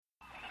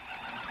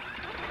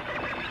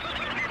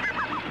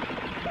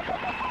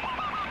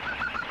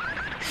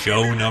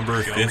Show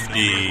number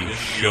 50.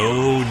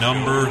 Show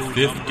number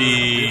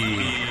 50.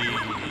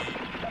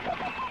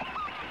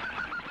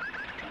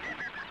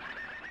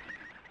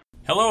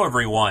 Hello,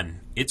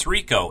 everyone. It's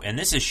Rico, and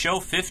this is Show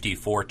 50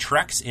 for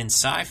Treks in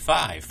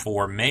Sci-Fi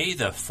for May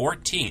the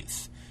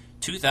 14th,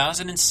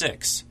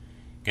 2006.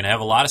 Going to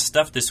have a lot of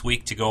stuff this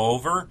week to go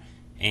over,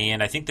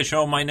 and I think the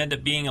show might end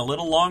up being a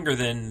little longer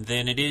than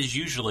it is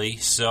usually,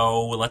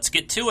 so let's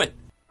get to it.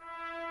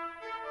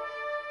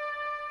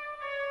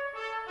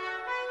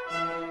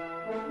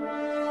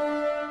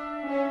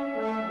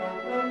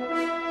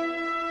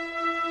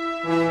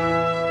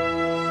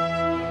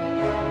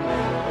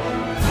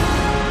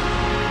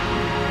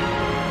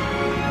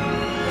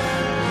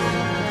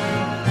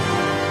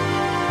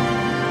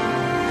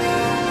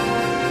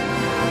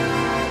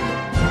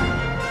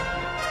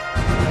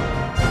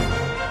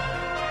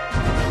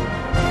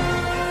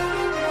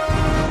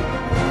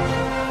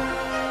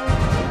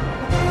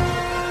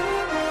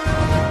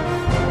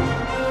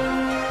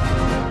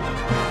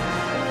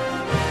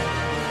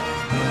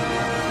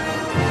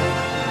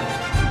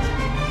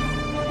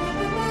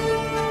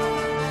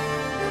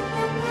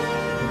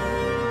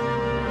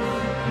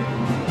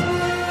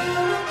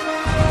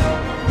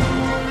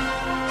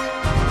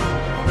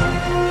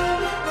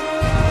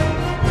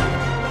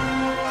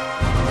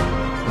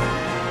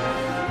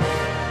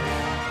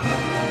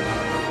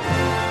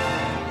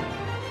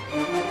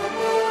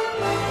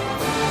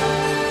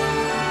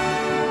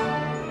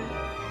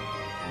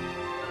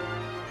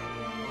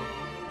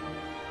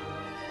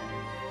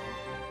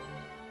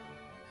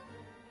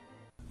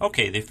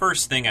 Okay, the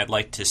first thing I'd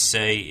like to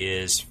say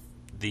is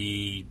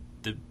the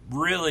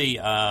really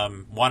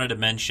wanted to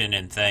mention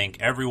and thank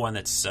everyone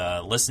that's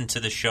listened to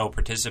the show,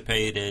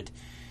 participated,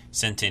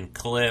 sent in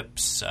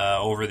clips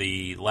over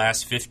the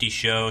last 50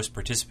 shows,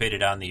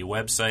 participated on the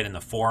website and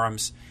the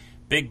forums.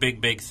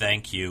 Big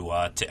thank you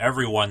to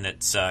everyone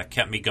that's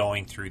kept me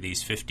going through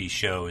these 50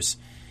 shows.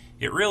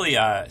 It really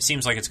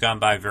seems like it's gone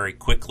by very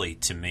quickly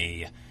to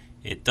me.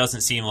 It doesn't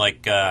seem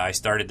like I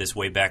started this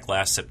way back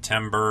last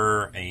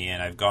September,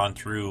 and I've gone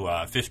through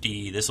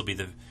 50. This is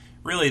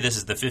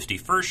the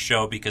 51st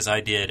show because I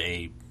did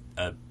a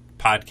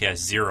podcast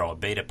zero, a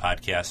beta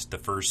podcast,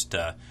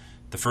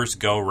 the first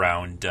go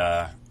round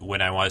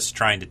when I was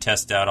trying to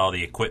test out all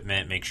the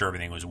equipment, make sure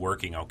everything was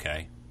working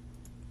okay.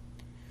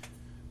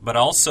 But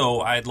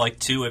also, I'd like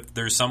to, if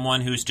there's someone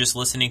who's just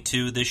listening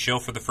to this show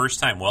for the first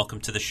time, welcome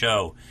to the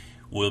show.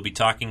 We'll be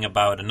talking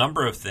about a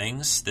number of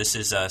things. This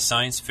is a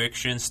science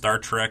fiction, Star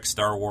Trek,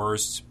 Star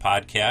Wars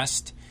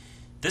podcast.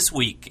 This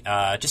week,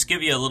 just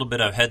give you a little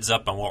bit of heads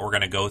up on what we're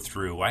going to go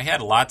through. I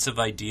had lots of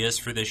ideas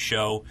for this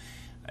show,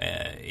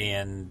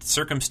 and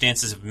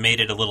circumstances have made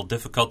it a little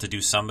difficult to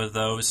do some of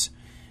those.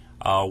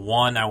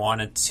 One, I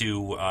wanted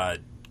to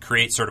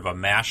create sort of a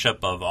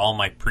mashup of all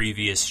my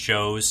previous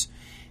shows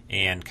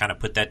and kind of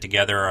put that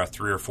together, a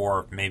 3 or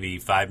 4, maybe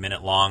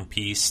 5-minute long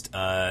piece.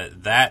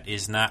 That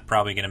is not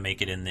probably going to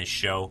make it in this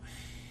show.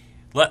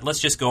 Let's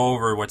just go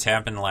over what's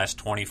happened in the last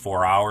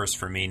 24 hours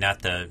for me,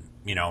 not to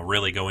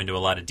really go into a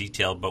lot of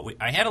detail, but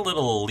I had a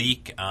little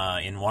leak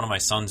in one of my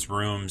son's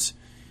rooms.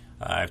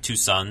 I have 2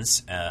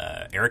 sons,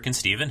 Eric and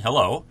Steven.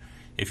 Hello,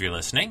 if you're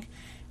listening.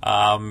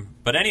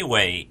 But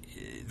anyway,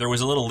 there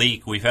was a little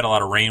leak. We've had a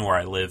lot of rain where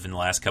I live in the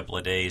last couple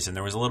of days, and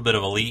there was a little bit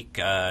of a leak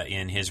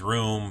in his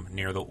room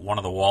near one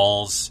of the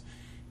walls,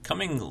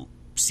 coming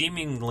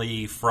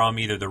seemingly from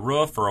either the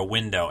roof or a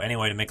window.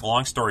 Anyway, to make a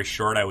long story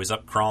short, I was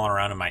up crawling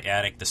around in my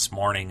attic this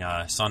morning,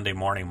 Sunday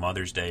morning,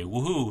 Mother's Day,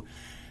 woohoo!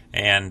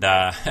 And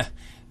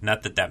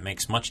not that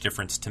makes much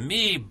difference to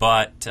me,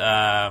 but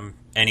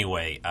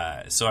anyway,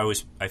 so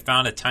I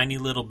found a tiny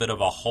little bit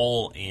of a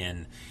hole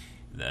in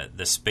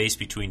the space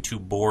between 2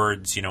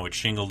 boards, it's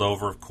shingled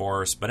over, of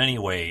course. But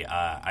anyway,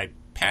 I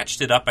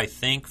patched it up, I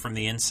think, from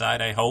the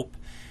inside, I hope.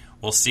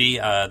 We'll see.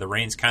 The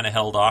rain's kind of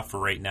held off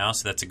for right now,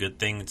 so that's a good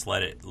thing. It's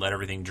let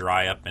everything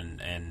dry up,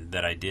 and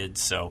that I did.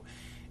 So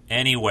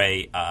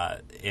anyway,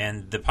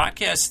 and the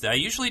podcast, I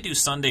usually do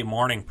Sunday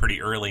morning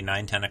pretty early,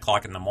 9, 10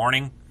 o'clock in the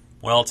morning.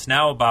 Well, it's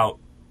now about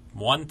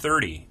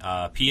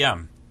 1:30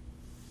 p.m.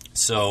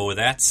 So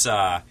that's...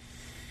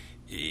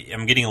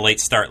 I'm getting a late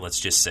start, let's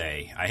just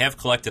say. I have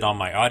collected all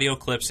my audio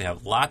clips. I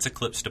have lots of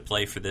clips to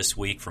play for this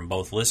week from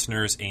both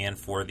listeners and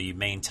for the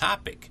main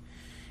topic.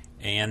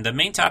 And the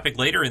main topic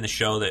later in the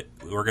show that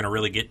we're going to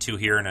really get to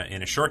here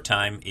in a short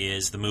time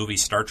is the movie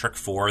Star Trek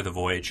IV, The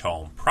Voyage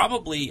Home.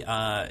 Probably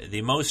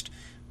the most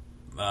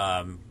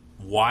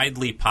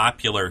widely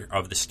popular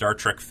of the Star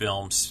Trek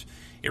films.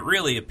 It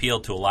really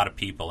appealed to a lot of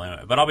people,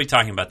 but I'll be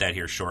talking about that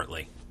here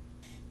shortly.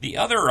 The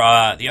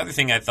other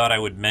thing I thought I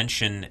would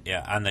mention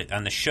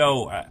on the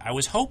show, I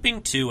was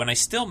hoping to, and I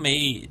still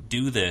may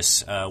do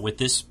this with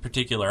this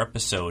particular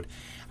episode,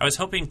 I was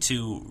hoping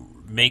to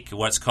make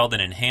what's called an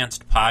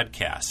enhanced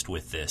podcast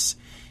with this.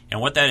 And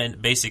what that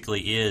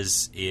basically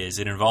is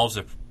it involves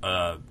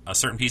a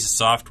certain piece of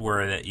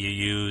software that you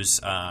use,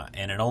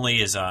 and it only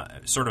is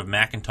sort of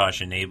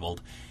Macintosh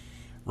enabled.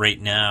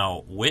 right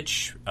now,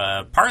 which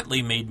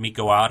partly made me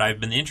go out. I've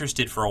been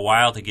interested for a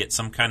while to get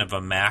some kind of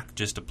a Mac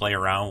just to play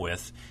around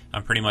with.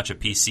 I'm pretty much a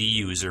PC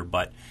user,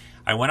 but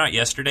I went out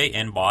yesterday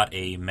and bought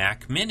a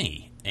Mac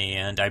Mini,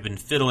 and I've been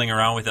fiddling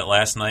around with it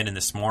last night and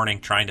this morning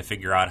trying to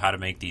figure out how to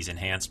make these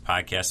enhanced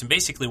podcasts. And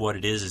basically what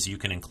it is you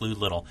can include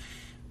little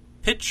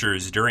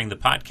pictures during the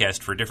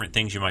podcast for different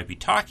things you might be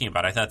talking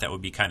about. I thought that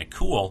would be kind of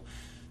cool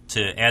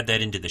to add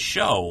that into the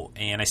show,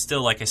 and I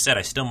still, like I said,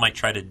 I still might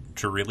try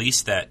to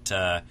release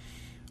that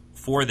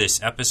for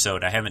this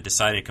episode. I haven't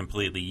decided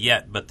completely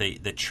yet, but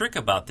the trick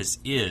about this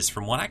is,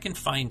 from what I can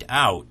find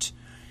out,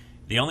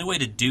 the only way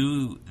to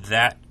do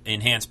that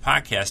enhanced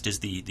podcast is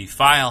the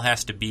file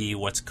has to be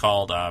what's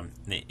called an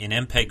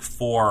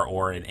MPEG-4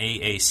 or an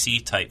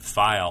AAC type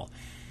file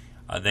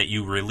that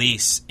you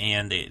release.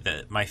 And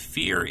my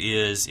fear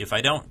is if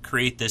I don't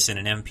create this in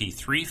an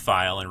MP3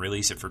 file and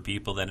release it for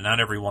people, then not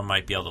everyone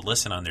might be able to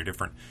listen on their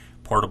different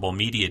portable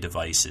media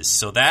devices.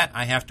 So that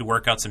I have to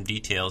work out some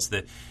details.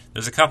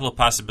 There's a couple of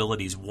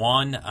possibilities.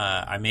 One,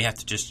 I may have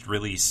to just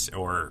release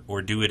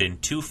or do it in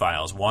two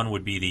files. One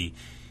would be the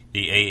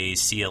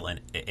AAC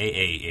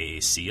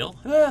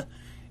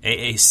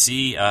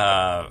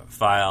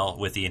file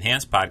with the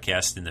enhanced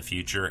podcast in the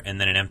future,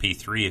 and then an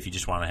MP3 if you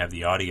just want to have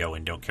the audio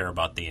and don't care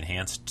about the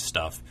enhanced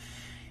stuff.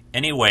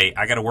 Anyway,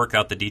 I got to work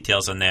out the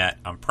details on that.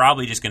 I'm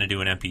probably just going to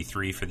do an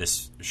MP3 for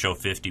this show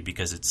 50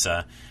 because it's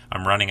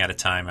I'm running out of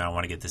time and I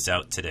want to get this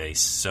out today.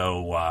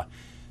 So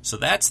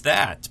that's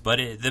that.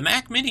 But the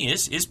Mac Mini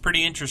is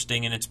pretty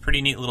interesting, and it's a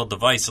pretty neat little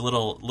device. A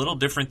little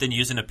different than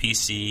using a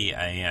PC,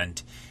 and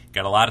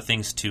got a lot of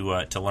things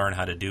to learn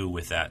how to do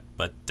with that.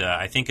 But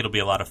I think it'll be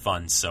a lot of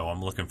fun, so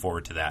I'm looking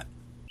forward to that.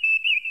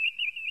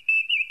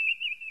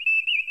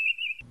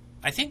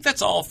 I think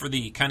that's all for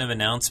the kind of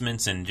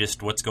announcements and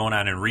just what's going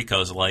on in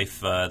Rico's life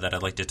that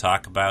I'd like to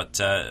talk about.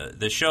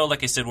 The show,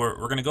 like I said, we're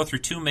going to go through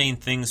two main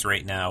things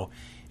right now,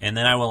 and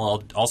then I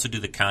will also do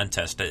the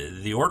contest.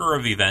 The order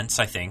of events,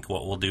 I think,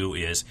 what we'll do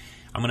is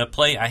I'm going to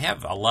play. I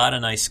have a lot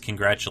of nice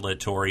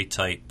congratulatory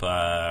type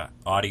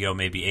audio,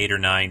 maybe 8 or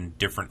 9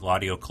 different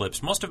audio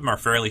clips. Most of them are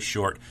fairly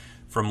short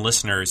from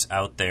listeners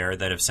out there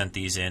that have sent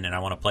these in, and I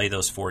want to play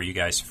those for you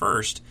guys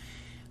first.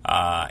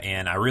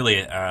 And I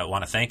really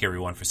want to thank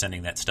everyone for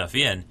sending that stuff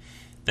in.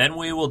 Then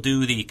we will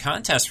do the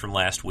contest from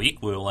last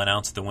week. We will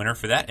announce the winner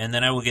for that, and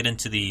then I will get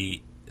into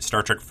the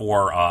Star Trek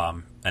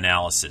IV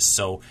analysis.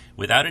 So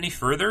without any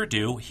further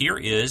ado, here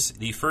is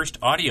the first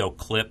audio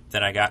clip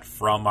that I got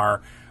from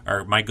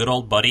my good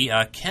old buddy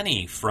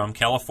Kenny from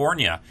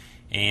California,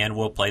 and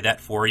we'll play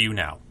that for you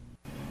now.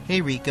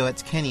 Hey Rico,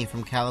 it's Kenny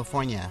from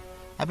California.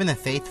 I've been a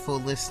faithful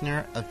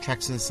listener of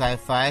Treks and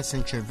Sci-Fi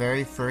since your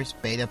very first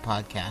beta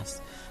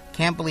podcast.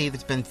 Can't believe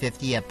it's been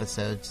 50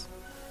 episodes.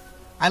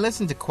 I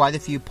listen to quite a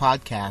few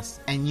podcasts,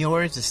 and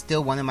yours is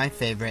still one of my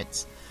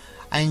favorites.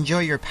 I enjoy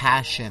your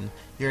passion,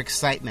 your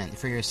excitement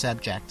for your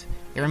subject.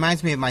 It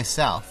reminds me of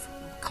myself.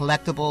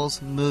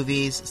 Collectibles,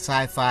 movies,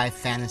 sci-fi,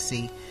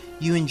 fantasy.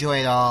 You enjoy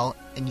it all,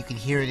 and you can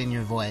hear it in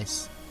your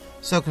voice.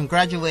 So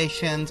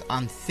congratulations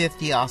on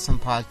 50 awesome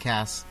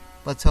podcasts.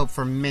 Let's hope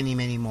for many,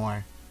 many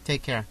more.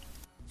 Take care.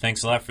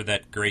 Thanks a lot for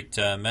that great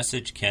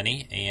message,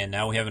 Kenny. And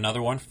now we have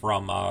another one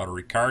from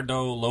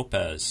Ricardo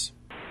Lopez.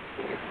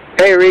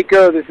 Hey,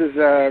 Rico. This is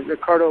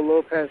Ricardo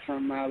Lopez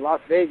from Las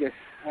Vegas.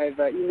 I've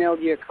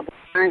emailed you a couple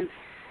of times.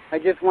 I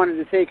just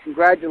wanted to say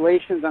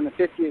congratulations on the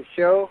 50th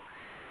show.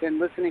 Been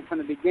listening from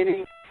the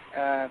beginning.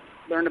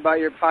 Learned about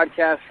your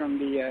podcast from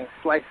the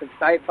Slice of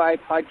Sci-Fi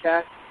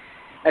podcast.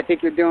 I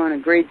think you're doing a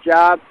great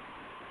job.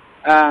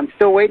 I'm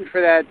still waiting for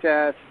that,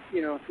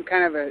 some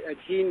kind of a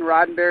Gene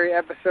Roddenberry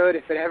episode,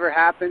 if it ever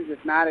happens.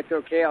 If not, it's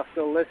okay. I'll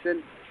still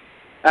listen.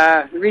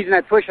 The reason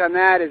I push on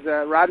that is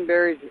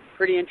Roddenberry's a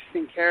pretty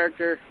interesting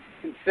character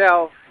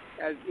himself,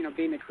 as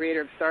being the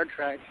creator of Star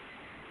Trek.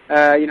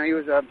 He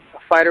was a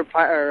fighter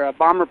or a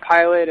bomber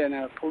pilot and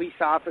a police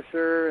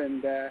officer,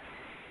 and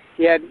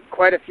he had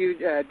quite a few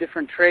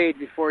different trades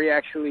before he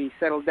actually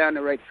settled down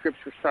to write scripts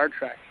for Star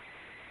Trek.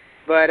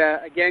 But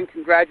again,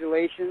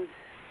 congratulations,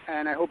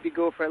 and I hope you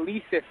go for at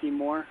least 50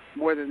 more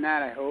than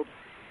that, I hope.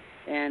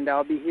 And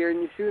I'll be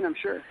hearing you soon, I'm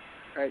sure.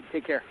 All right,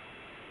 take care.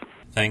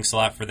 Thanks a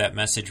lot for that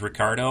message,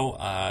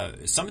 Ricardo.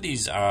 Some of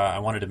these, I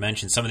wanted to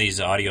mention, some of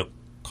these audio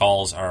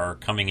calls are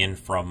coming in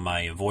from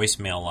my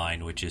voicemail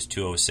line, which is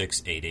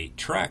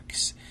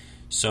 206-88-TREKS.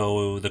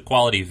 So the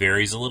quality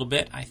varies a little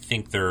bit. I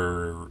think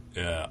they're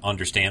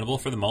understandable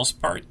for the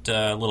most part,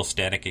 a little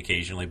static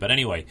occasionally. But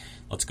anyway,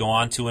 let's go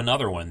on to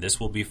another one. This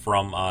will be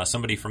from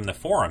somebody from the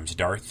forums,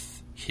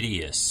 Darth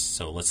Hideous.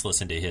 So let's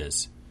listen to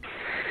his.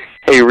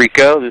 Hey,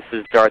 Rico. This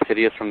is Darth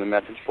Hideous from the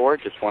message board.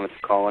 Just wanted to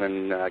call in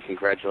and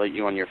congratulate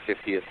you on your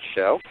 50th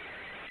show.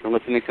 I've been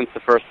listening since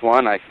the first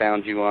one. I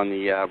found you on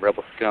the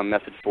Rebel Scum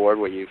message board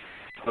where you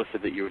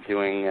posted that you were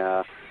doing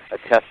a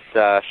test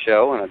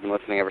show, and I've been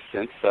listening ever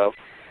since. So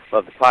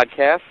love the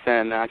podcast,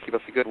 and keep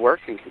up the good work,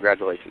 and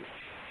congratulations.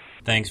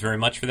 Thanks very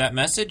much for that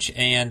message.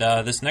 And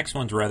this next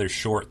one's rather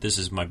short. This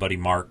is my buddy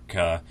Mark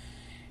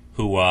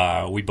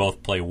who we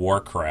both play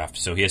Warcraft.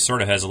 So he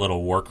sort of has a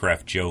little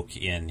Warcraft joke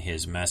in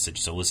his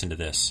message. So listen to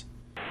this.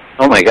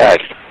 Oh my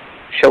gosh,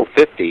 show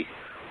 50.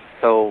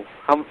 So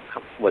how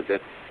was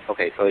it?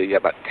 Okay, so you got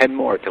about 10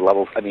 more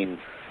to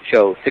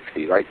show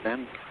 60, right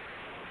then?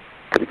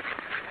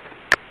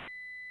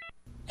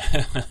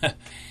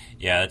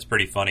 Yeah, that's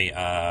pretty funny.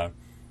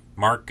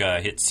 Mark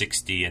hit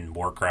 60 in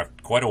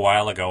Warcraft quite a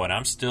while ago, and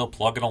I'm still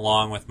plugging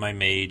along with my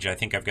mage. I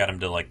think I've got him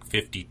to like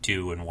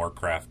 52 in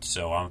Warcraft,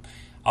 so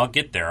I'll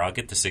get there. I'll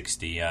get to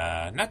 60.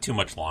 Not too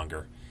much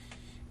longer.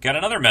 Got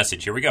another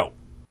message. Here we go.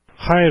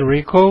 Hi,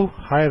 Rico.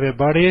 Hi,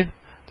 everybody.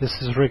 This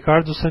is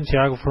Ricardo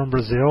Santiago from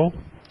Brazil.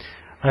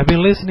 I've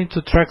been listening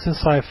to Treks in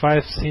Sci-Fi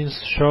since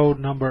show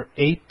number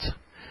 8.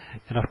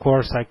 And of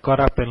course, I caught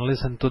up and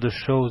listened to the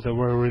shows that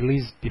were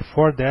released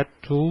before that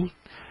too.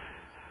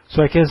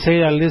 So I can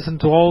say I listened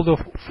to all the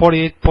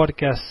 48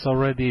 podcasts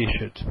already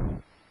issued.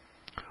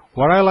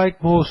 What I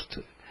like most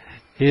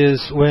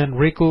is when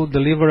Rico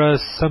delivers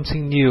us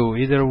something new,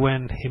 either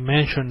when he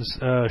mentions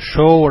a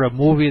show or a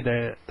movie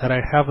that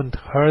I haven't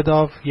heard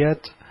of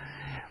yet.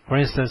 For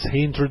instance,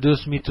 he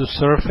introduced me to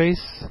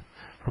Surface.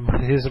 From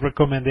his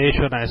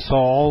recommendation, I saw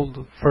all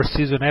the first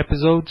season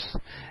episodes,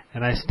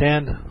 and I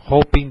stand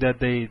hoping that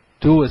they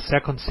do a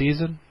second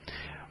season.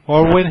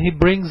 Or when he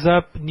brings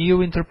up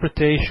new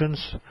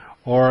interpretations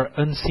or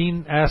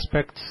unseen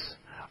aspects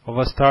of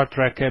a Star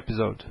Trek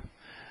episode.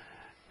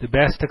 The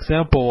best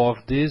example of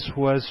this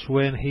was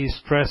when he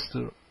stressed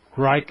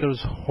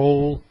Riker's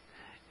role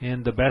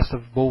in The Best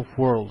of Both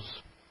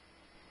Worlds.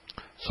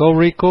 So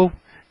Rico,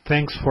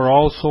 thanks for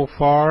all so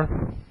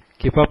far.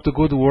 Keep up the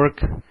good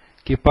work.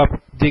 Keep up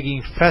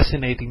digging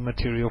fascinating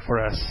material for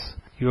us,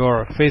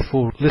 your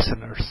faithful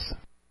listeners.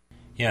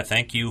 Yeah,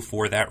 thank you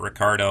for that,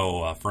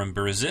 Ricardo from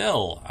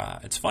Brazil.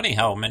 It's funny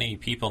how many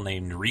people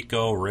named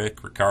Rico,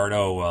 Rick,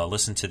 Ricardo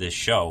listen to this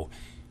show.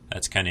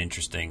 That's kind of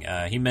interesting.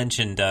 He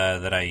mentioned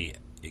that I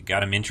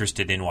got him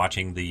interested in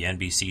watching the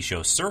NBC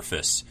show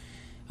Surface.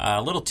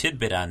 A little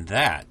tidbit on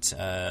that.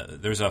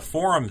 There's a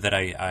forum that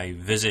I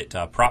visit,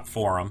 Prop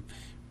Forum,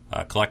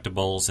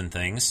 collectibles and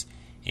things.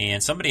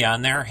 And somebody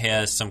on there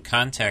has some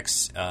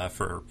contacts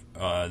for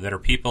that are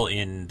people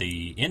in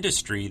the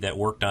industry that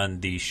worked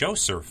on the show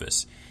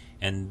Surface.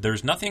 And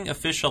there's nothing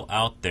official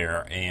out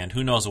there, and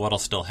who knows what'll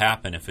still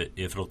happen if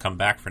it'll come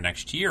back for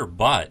next year.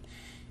 But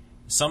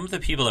some of the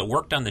people that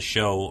worked on the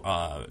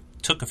show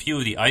took a few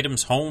of the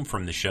items home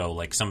from the show,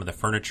 like some of the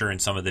furniture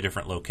and some of the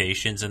different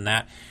locations and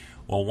that.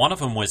 Well, one of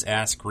them was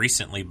asked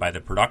recently by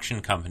the production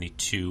company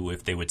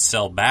if they would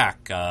sell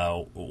back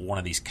one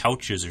of these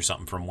couches or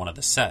something from one of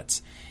the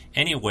sets.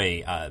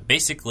 Anyway,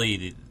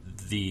 basically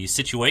the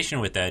situation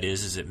with that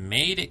is it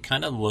made it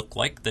kind of look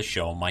like the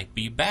show might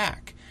be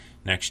back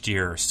next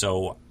year.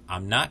 So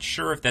I'm not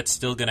sure if that's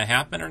still going to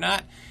happen or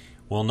not.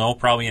 We'll know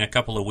probably in a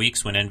couple of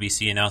weeks when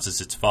NBC announces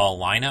its fall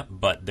lineup,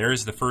 but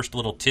there's the first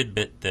little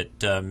tidbit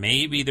that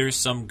maybe there's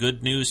some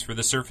good news for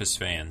the Surface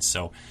fans.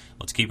 So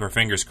let's keep our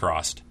fingers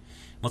crossed.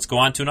 Let's go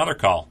on to another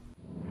call.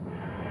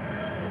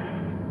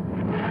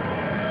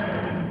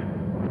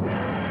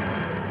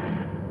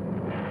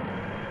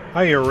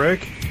 Hiya,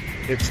 Rick.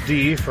 It's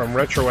Dee from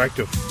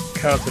Retroactive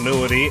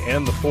Continuity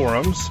and the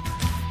forums.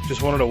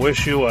 Just wanted to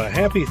wish you a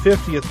happy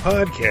 50th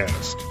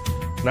podcast.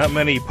 Not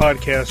many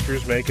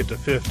podcasters make it to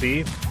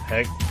 50.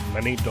 Heck,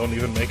 many don't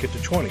even make it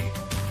to 20.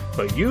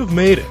 But you've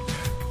made it.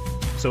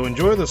 So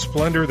enjoy the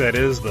splendor that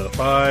is the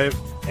 5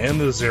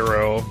 and the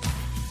 0.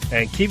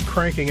 And keep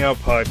cranking out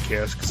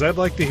podcasts, because I'd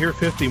like to hear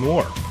 50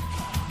 more.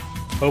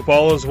 Hope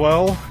all is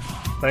well.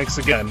 Thanks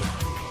again.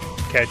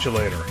 Catch you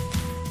later.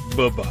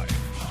 Bye-bye.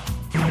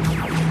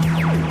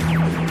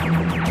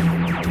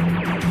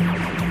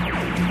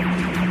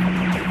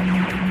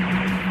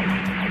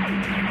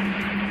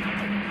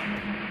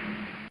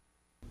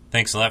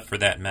 Thanks a lot for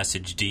that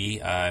message,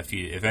 Dee.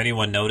 If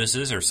anyone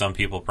notices, or some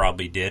people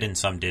probably did and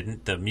some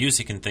didn't, the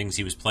music and things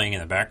he was playing in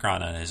the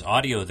background on his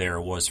audio there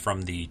was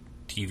from the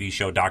TV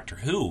show Doctor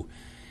Who.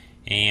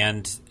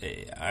 And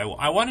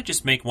I want to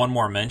just make one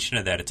more mention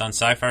of that. It's on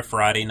Sci-Fi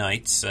Friday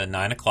nights,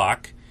 9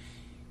 o'clock.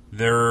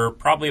 They're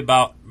probably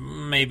about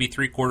maybe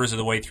 3/4 of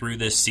the way through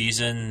this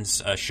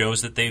season's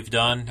shows that they've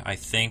done. I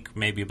think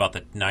maybe about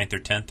the 9th or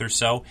 10th or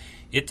so.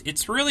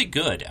 It's really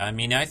good. I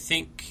mean, I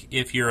think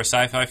if you're a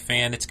sci-fi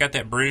fan, it's got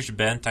that British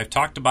bent. I've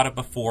talked about it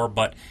before,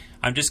 but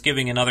I'm just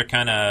giving another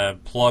kind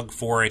of plug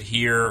for it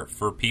here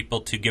for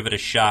people to give it a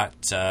shot.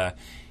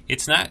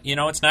 It's not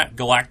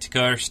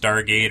Galactica or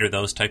Stargate or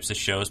those types of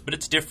shows, but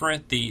it's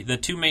different. The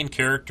two main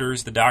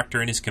characters, the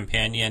Doctor and his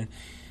companion,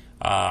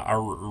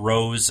 are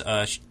Rose.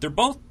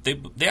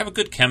 They have a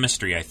good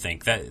chemistry. I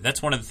think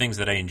that's one of the things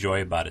that I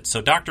enjoy about it.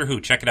 So Doctor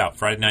Who, check it out,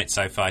 Friday Night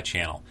Sci-Fi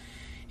Channel.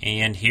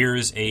 And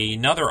here's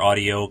another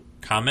audio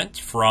comment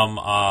from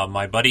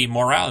my buddy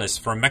Morales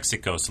from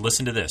Mexico. So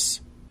listen to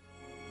this.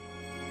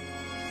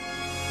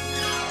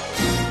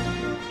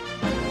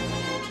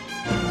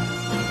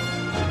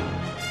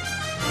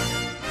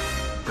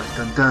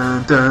 Dun,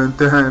 dun, dun,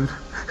 dun.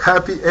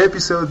 Happy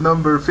episode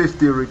number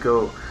 50,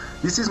 Rico.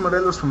 This is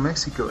Morelos from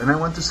Mexico, and I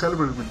want to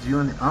celebrate with you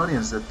and the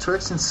audience that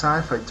Treks in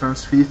Sci-Fi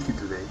turns 50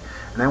 today.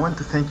 And I want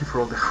to thank you for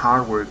all the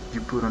hard work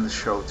you put on the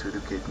show to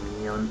educate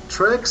me on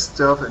Trek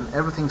stuff and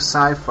everything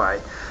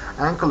sci-fi,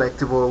 and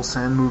collectibles,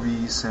 and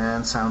movies,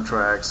 and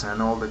soundtracks,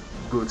 and all the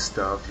good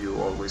stuff you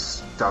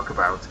always talk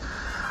about.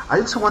 I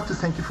also want to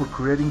thank you for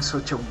creating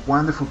such a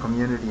wonderful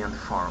community on the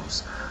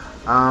forums.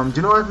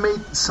 I've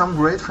made some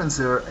great friends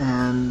there,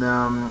 and,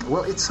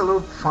 well, it's a lot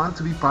of fun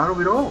to be part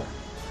of it all.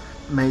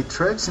 May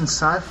Treks in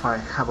Sci-Fi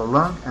have a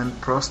long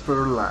and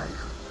prosperous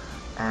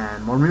life.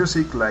 And more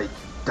music like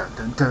dun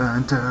dun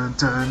dun dun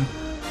dun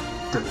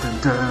dun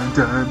dun dun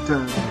dun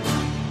dun.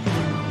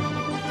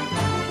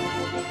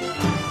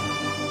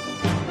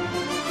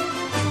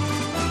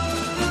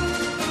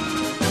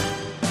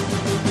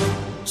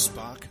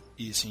 Spock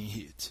is in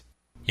heat.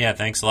 Yeah,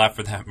 thanks a lot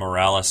for that,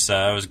 Morales.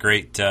 It was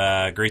great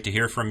to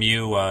hear from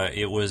you.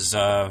 It was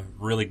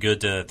really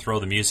good to throw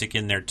the music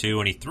in there, too.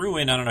 And he threw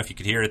in, I don't know if you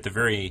could hear it at the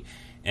very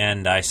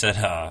end, I said,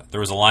 there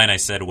was a line I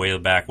said way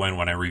back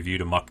when I reviewed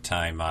Amok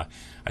Time. I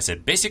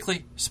said,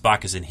 basically,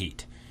 Spock is in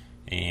heat.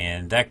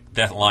 And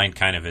that line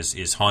kind of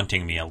is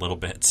haunting me a little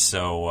bit.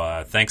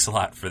 So thanks a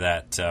lot for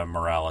that,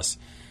 Morales.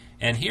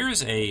 And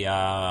here's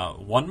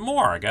one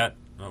more. I got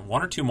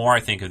one or two more, I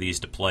think, of these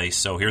to play.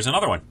 So here's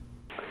another one.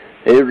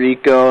 Hey,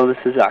 Rico. This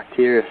is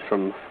Octiris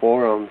from the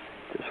forums.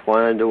 Just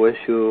wanted to wish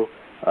you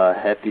a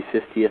happy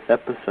 50th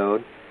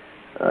episode.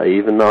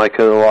 Even though I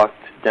could have walked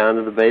down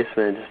to the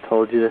basement and just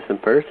told you this in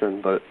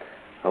person, but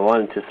I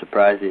wanted to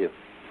surprise you.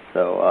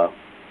 So,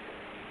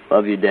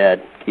 love you,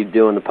 Dad. Keep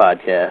doing the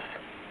podcast.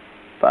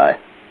 Bye.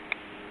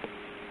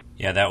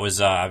 Yeah, that was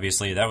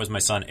obviously my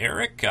son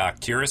Eric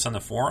Octiris on the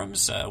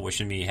forums,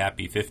 wishing me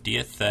happy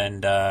 50th.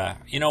 And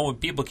when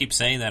people keep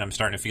saying that, I'm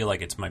starting to feel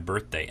like it's my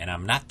birthday, and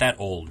I'm not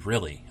that old,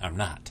 really. I'm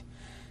not.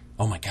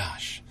 Oh my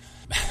gosh.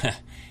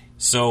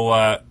 So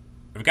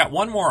I've got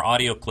one more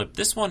audio clip.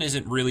 This one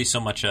isn't really so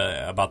much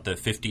about the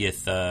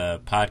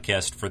 50th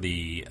podcast for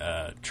the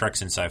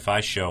Treks in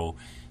Sci-Fi show.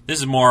 This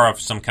is more of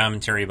some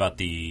commentary about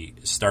the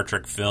Star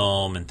Trek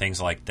film and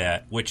things like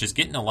that, which is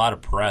getting a lot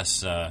of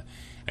press, I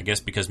guess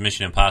because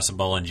Mission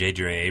Impossible and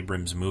J.J.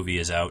 Abrams' movie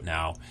is out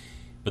now.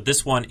 But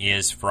this one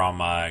is from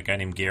a guy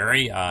named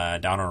Gary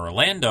down in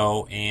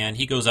Orlando, and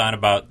he goes on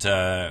about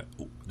the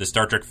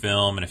Star Trek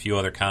film and a few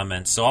other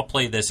comments. So I'll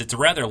play this. It's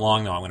rather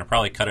long, though. I'm going to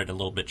probably cut it a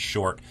little bit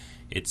short.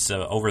 It's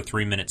over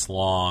 3 minutes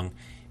long,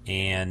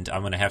 and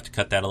I'm going to have to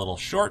cut that a little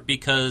short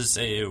because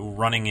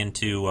running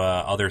into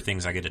other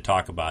things I get to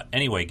talk about.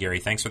 Anyway, Gary,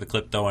 thanks for the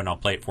clip, though, and I'll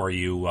play it for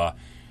you.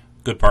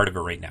 Good part of it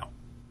right now.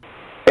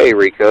 Hey,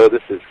 Rico.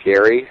 This is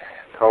Gary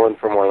calling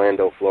from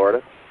Orlando,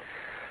 Florida.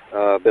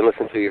 I've been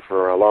listening to you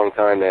for a long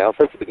time now,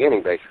 since the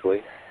beginning,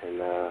 basically.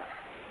 And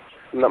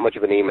I'm not much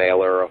of an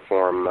emailer or a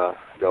forum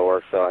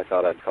goer, so I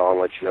thought I'd call and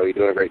let you know you're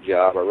doing a great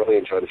job. I really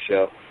enjoy the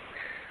show.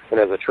 And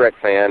as a Trek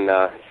fan,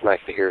 it's nice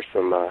to hear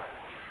some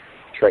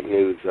Trek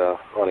news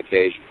on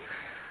occasion.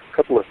 A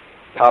couple of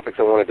topics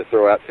I wanted to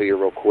throw out to you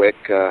real quick.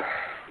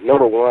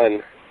 Number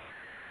one,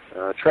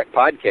 Trek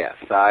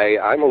podcasts.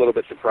 I'm a little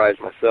bit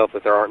surprised myself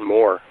that there aren't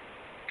more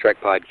Trek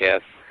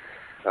podcasts.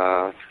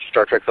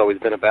 Star Trek's always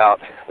been about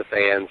the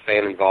fans,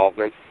 fan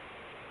involvement,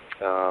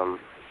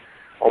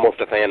 almost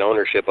a fan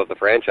ownership of the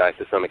franchise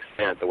to some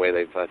extent, the way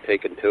they've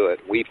taken to it,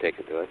 we've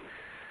taken to it.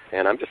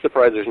 And I'm just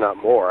surprised there's not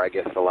more. I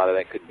guess a lot of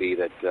that could be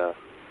that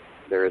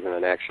there isn't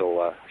an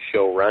actual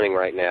show running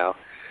right now.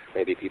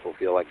 Maybe people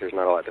feel like there's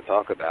not a lot to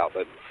talk about.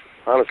 But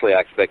honestly, I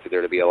expected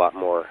there to be a lot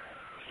more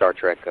Star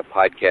Trek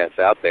podcasts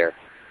out there.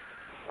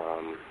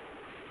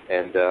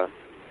 And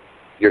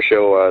your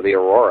show, The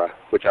Aurora,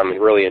 which I'm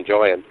really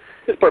enjoying,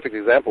 is a perfect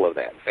example of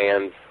that.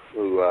 Fans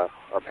who are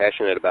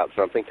passionate about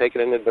something,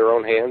 taking it into their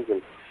own hands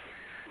and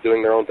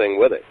doing their own thing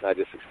with it. I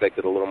just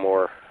expected a little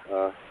more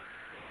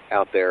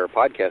out there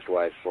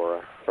podcast-wise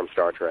from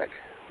Star Trek.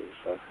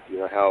 You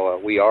know how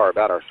we are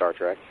about our Star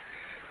Trek.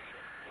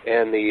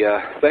 And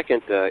the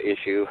second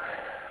issue,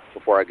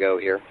 before I go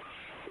here,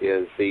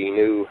 is the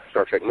new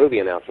Star Trek movie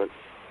announcement,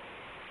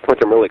 which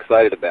I'm really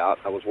excited about.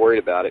 I was worried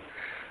about it.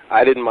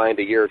 I didn't mind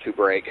a year or two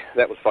break.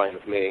 That was fine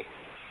with me.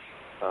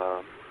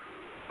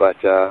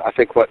 But I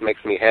think what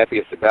makes me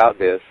happiest about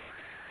this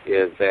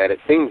is that it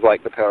seems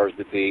like the powers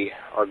that be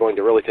are going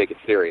to really take it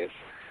serious.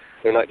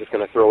 They're not just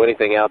going to throw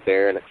anything out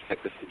there and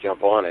expect us to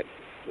jump on it,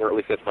 or at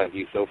least that's my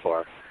view so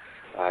far.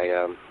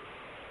 I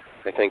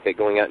think that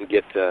going out and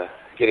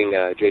getting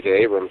J.J.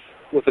 Abrams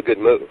was a good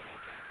move.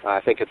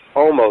 I think it's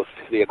almost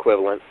the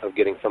equivalent of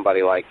getting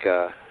somebody like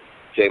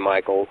J.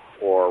 Michael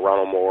or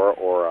Ronald Moore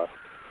or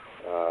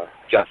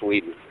Joss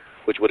Whedon,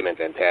 which would have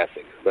been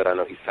fantastic. But I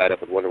know he's tied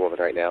up with Wonder Woman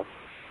right now,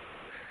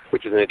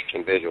 which is an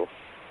interesting visual.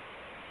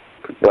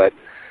 But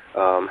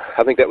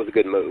I think that was a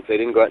good move. They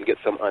didn't go out and get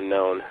some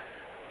unknown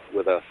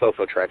with a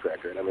so-so track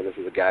record. I mean, this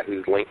is a guy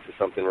who's linked to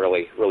something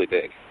really, really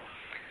big.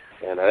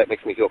 And that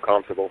makes me feel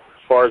comfortable.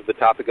 As far as the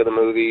topic of the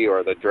movie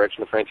or the direction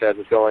the franchise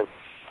is going,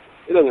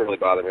 it doesn't really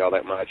bother me all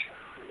that much.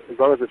 As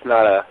long as it's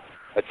not a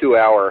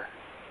 2-hour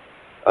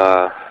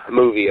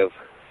movie of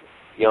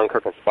young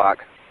Kirk and Spock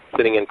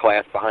sitting in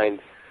class behind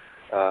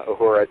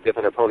Uhura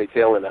dipping her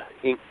ponytail in an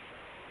ink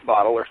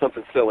bottle or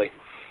something silly.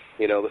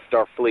 You know, the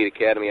Starfleet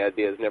Academy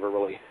idea has never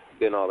really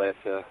been all that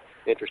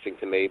interesting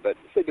to me, but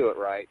if they do it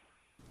right.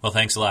 Well,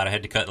 thanks a lot. I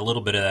had to cut a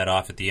little bit of that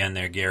off at the end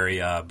there, Gary,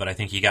 but I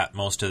think you got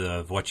most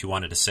of what you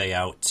wanted to say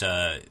out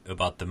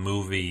about the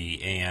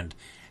movie and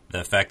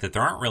the fact that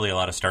there aren't really a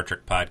lot of Star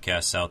Trek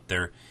podcasts out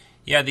there.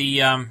 Yeah,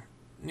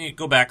 you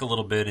go back a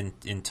little bit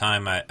in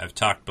time. I've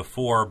talked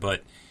before,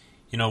 but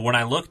you know, when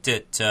I looked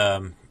at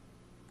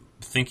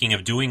thinking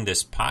of doing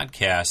this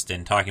podcast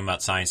and talking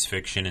about science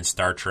fiction and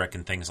Star Trek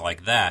and things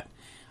like that,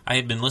 I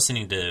had been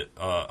listening to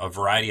a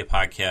variety of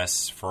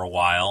podcasts for a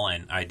while,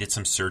 and I did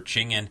some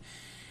searching. And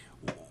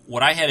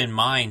what I had in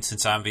mind,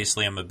 since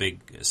obviously I'm a big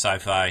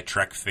sci-fi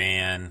Trek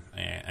fan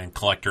and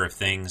collector of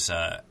things,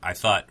 I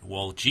thought,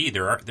 well, gee,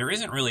 there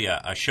isn't really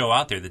a show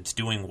out there that's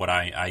doing what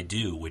I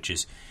do, which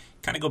is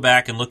kind of go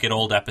back and look at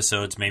old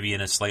episodes, maybe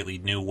in a slightly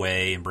new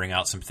way, and bring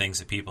out some things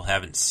that people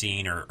haven't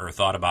seen or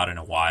thought about in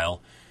a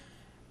while,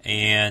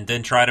 and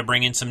then try to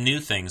bring in some new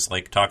things,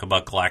 like talk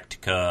about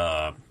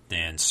Galactica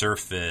and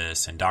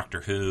Surface and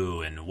Doctor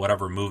Who and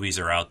whatever movies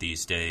are out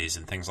these days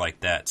and things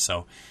like that.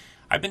 So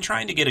I've been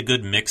trying to get a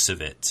good mix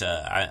of it.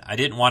 I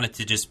didn't want it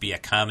to just be a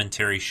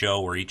commentary show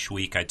where each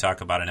week I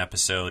talk about an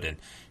episode and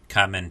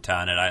comment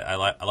on it. I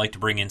like to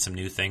bring in some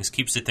new things.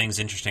 Keeps the things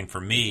interesting for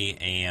me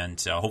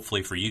and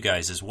hopefully for you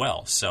guys as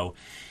well. So,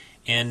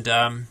 and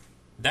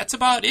that's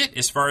about it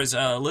as far as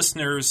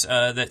listeners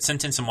that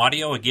sent in some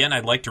audio. Again, I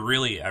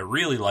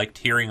really liked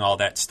hearing all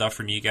that stuff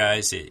from you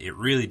guys. It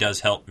really does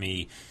help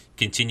me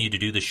continue to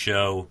do the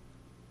show.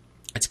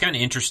 It's kind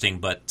of interesting,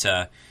 but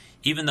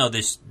even though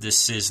this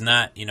is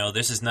not,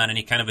 this is not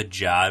any kind of a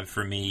job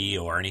for me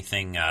or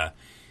anything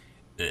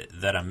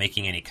that I'm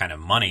making any kind of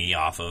money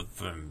off of,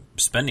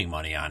 spending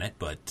money on it,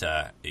 but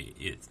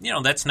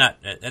that's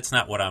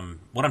not what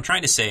I'm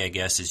trying to say. I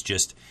guess is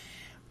just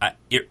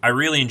I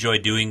really enjoy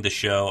doing the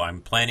show.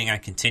 I'm planning on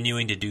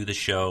continuing to do the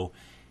show,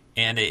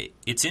 and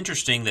it's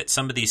interesting that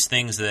some of these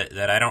things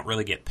that I don't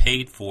really get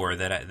paid for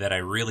that I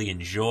really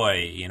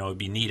enjoy. It'd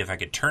be neat if I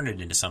could turn it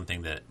into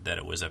something that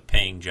it was a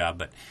paying job,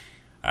 but.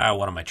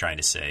 What am I trying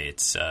to say?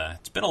 It's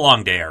been a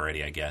long day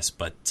already, I guess.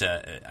 But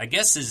I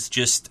guess it's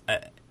just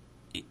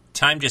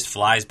time just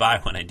flies by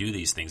when I do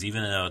these things,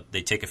 even though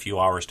they take a few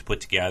hours to put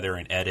together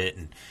and edit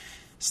and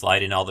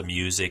slide in all the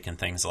music and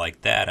things like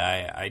that.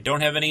 I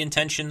don't have any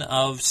intention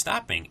of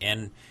stopping.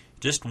 And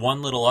just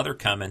one little other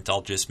comment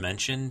I'll just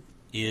mention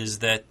is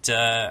that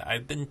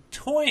I've been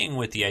toying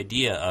with the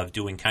idea of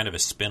doing kind of a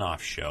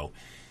spin-off show.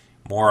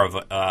 More of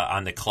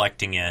on the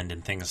collecting end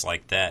and things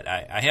like that.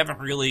 I haven't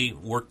really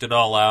worked it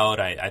all out.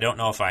 I don't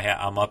know if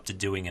I'm up to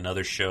doing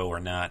another show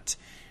or not,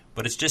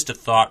 but it's just a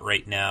thought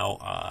right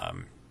now.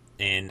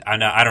 And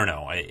I don't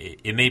know.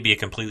 It may be a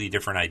completely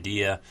different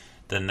idea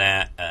than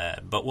that,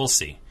 but we'll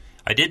see.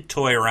 I did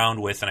toy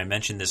around with, and I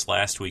mentioned this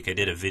last week, I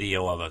did a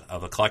video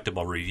of a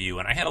collectible review,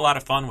 and I had a lot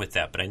of fun with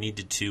that, but I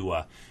needed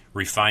to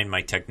refine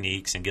my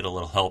techniques and get a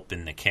little help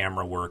in the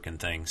camera work and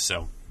things.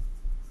 So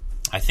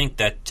I think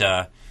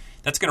that...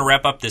 that's going to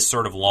wrap up this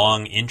sort of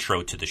long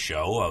intro to the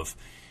show of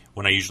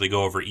when I usually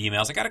go over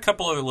emails. I got a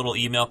couple of little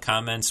email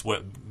comments,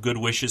 good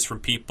wishes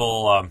from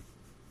people,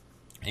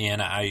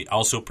 and I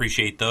also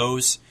appreciate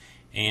those.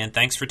 And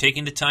thanks for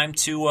taking the time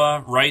to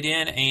write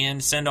in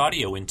and send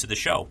audio into the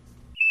show.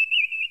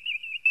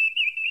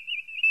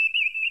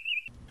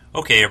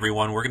 Okay,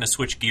 everyone, we're going to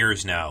switch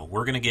gears now.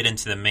 We're going to get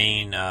into the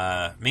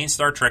main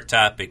Star Trek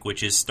topic,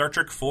 which is Star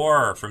Trek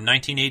IV from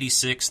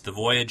 1986, The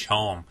Voyage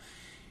Home.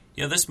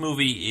 This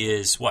movie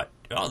is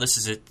this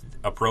is it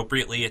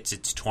appropriately. It's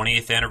its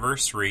 20th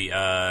anniversary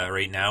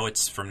right now.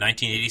 It's from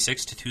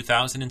 1986 to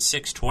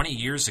 2006, 20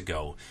 years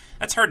ago.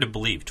 That's hard to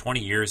believe. 20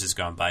 years has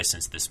gone by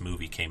since this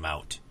movie came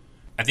out.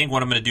 I think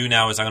what I'm going to do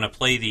now is I'm going to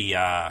play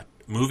the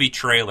movie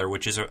trailer,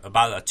 which is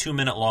about a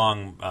 2-minute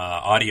long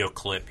audio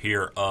clip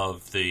here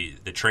of the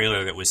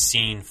trailer that was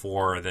seen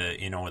for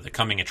the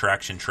coming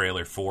attraction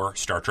trailer for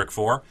Star Trek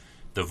IV,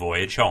 The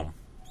Voyage Home.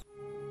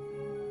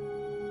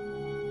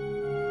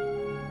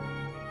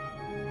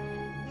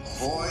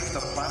 Avoid the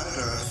planet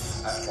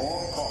Earth at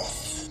all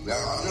costs. We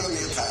are under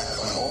the attack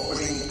of an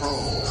orbiting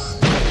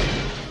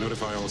probe.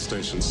 Notify all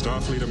stations.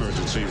 Starfleet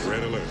emergency.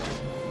 Red alert.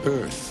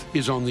 Earth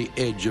is on the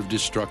edge of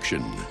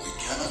destruction. We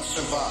cannot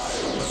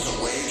survive unless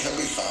a way can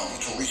be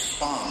found to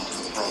respond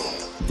to the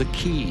probe. The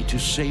key to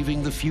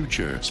saving the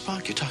future.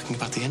 Spock, you're talking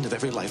about the end of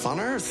every life on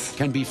Earth.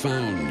 Can be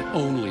found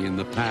only in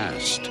the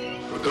past.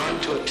 We're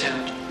going to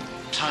attempt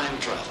time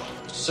travel.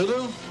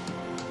 Sulu,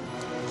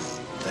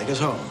 take us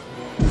home.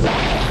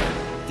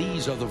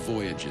 These are the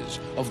voyages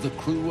of the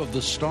crew of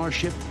the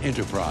Starship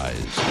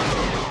Enterprise.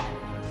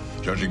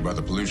 Judging by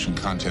the pollution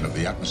content of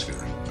the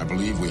atmosphere, I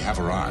believe we have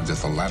arrived at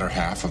the latter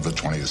half of the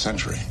 20th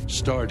century.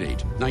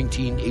 Stardate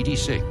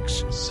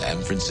 1986.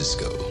 San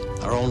Francisco.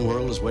 Our own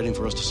world is waiting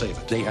for us to save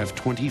it. They have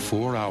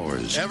 24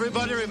 hours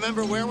Everybody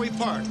remember where we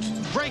parked.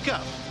 Break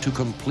up. to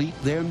complete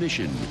their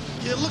mission.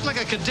 You look like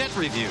a cadet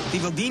review. We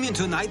will beam in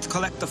tonight,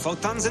 collect the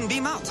photons, and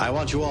beam out. I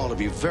want you all to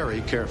be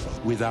very careful.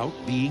 Without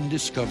being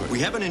discovered. We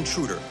have an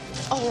intruder.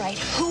 All right,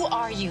 who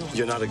are you?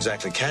 You're not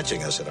exactly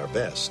catching us at our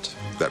best.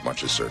 That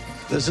much is certain.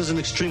 This is an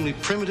extremely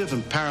primitive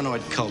and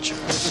paranoid culture.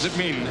 What does it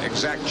mean,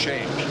 exact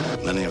change?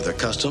 Many of their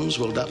customs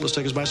will doubtless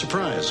take us by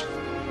surprise.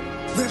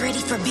 We're ready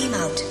for beam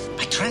out.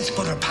 My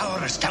transporter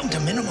power is down to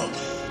minimal.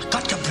 I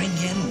got to bring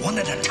you in one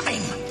at a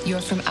time.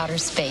 You're from outer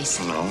space.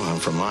 No, I'm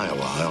from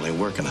Iowa. I only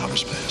work in outer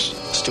space.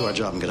 Let's do our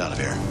job and get out of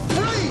here.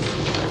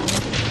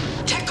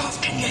 Freeze! Take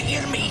off, can you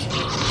hear me?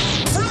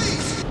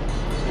 Freeze!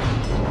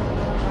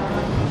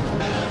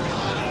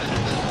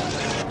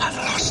 I've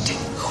lost it.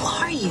 Who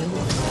are you?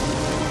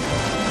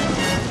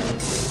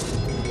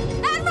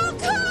 Admiral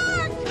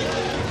Kirk!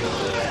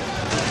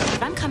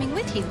 I'm coming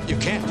with you. You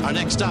can't. Our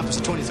next stop is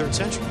the 23rd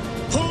century.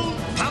 Full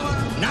power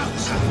now,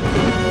 sir.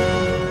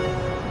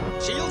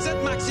 Shields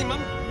at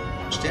maximum.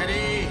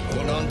 Steady.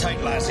 Hold on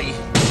tight, lassie.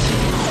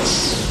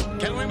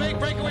 Can we make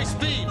breakaway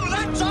speed?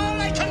 That's all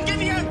I can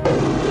give you.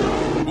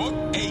 Book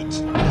 8.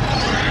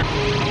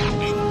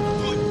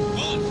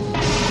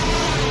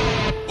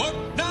 Book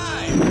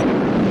 9.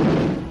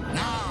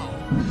 Now.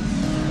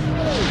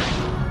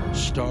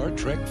 Star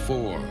Trek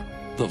IV,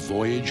 The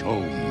Voyage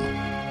Home.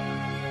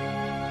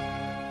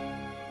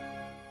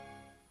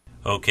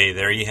 Okay,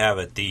 there you have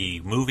it.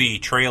 The movie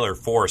trailer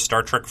for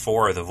Star Trek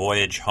IV, The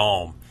Voyage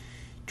Home,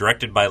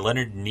 directed by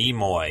Leonard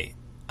Nimoy.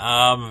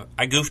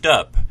 I goofed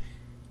up.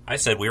 I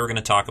said we were going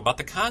to talk about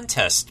the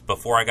contest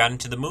before I got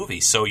into the movie.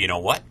 So you know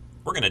what?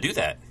 We're going to do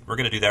that. We're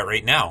going to do that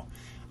right now.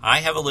 I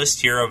have a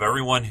list here of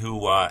everyone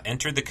who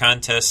entered the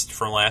contest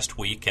from last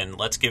week, and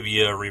let's give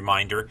you a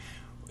reminder.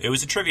 It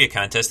was a trivia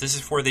contest. This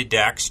is for the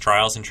DAX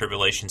Trials and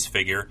Tribulations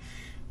figure,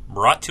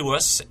 brought to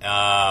us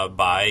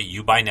by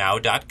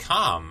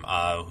YouBuyNow.com,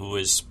 who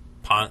is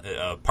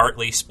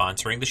partly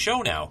sponsoring the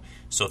show now.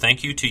 So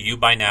thank you to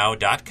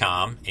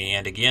YouBuyNow.com.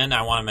 And again,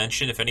 I want to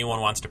mention, if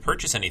anyone wants to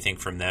purchase anything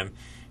from them,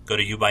 go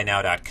to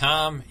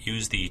YouBuyNow.com,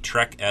 use the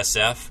Trek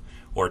SF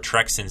or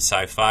Treks in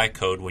Sci-Fi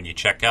code when you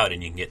check out,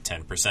 and you can get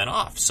 10%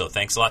 off. So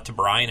thanks a lot to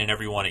Brian and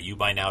everyone at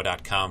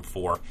YouBuyNow.com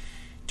for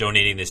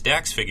donating this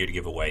DAX figure to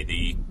give away.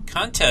 The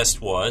contest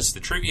was, the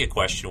trivia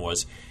question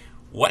was,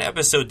 what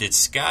episode did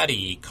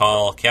Scotty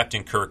call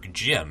Captain Kirk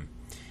Jim?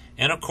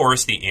 And of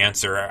course, the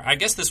answer, I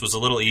guess this was a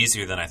little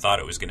easier than I thought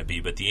it was going to be,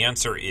 but the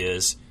answer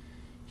is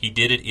he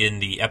did it in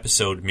the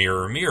episode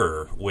Mirror,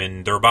 Mirror,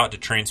 when they're about to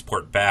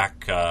transport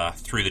back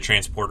through the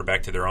transporter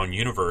back to their own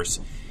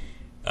universe.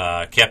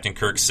 Captain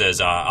Kirk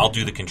says, I'll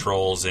do the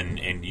controls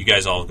and you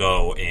guys all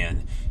go.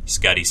 And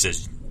Scotty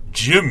says,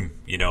 Jim,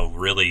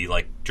 really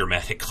like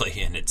dramatically.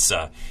 And it's,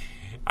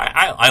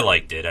 I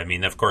liked it. I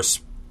mean, of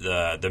course,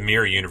 the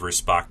Mirror Universe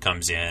Spock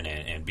comes in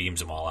and beams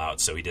them all out,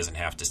 so he doesn't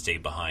have to stay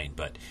behind.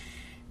 But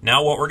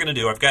now what we're going to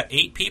do, I've got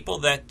 8 people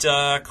that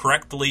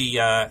correctly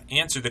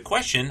answered the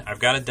question. I've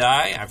got a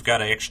die. I've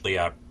got actually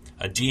a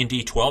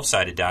D&D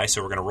 12-sided die,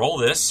 so we're going to roll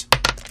this.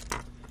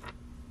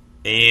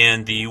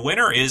 And the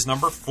winner is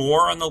number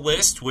 4 on the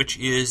list, which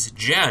is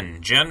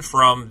Jen. Jen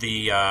from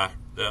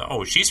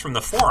she's from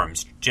the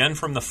forums. Jen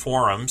from the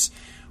forums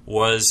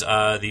was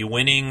the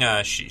winning,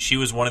 she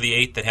was one of the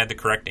 8 that had the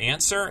correct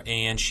answer,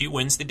 and she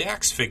wins the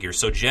DAX figure.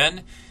 So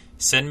Jen,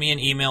 send me an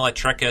email at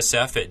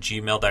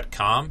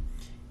treksf@gmail.com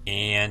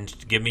and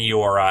give me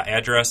your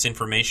address,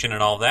 information,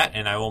 and all that,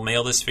 and I will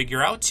mail this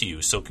figure out to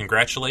you. So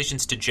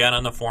congratulations to Jen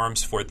on the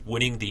forums for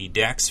winning the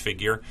DAX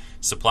figure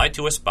supplied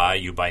to us by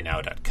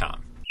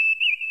YouBuyNow.com.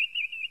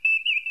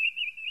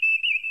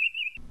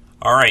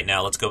 All right,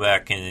 now let's go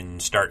back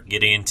and start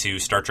getting into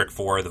Star Trek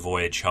IV, The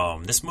Voyage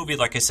Home. This movie,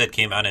 like I said,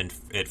 came out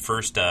at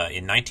first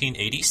in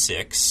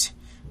 1986.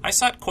 I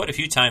saw it quite a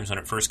few times when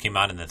it first came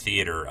out in the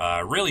theater.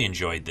 Really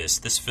enjoyed this.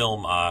 This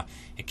film,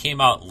 it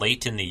came out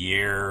late in the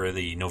year,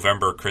 the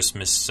November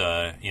Christmas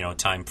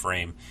time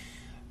frame.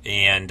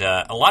 And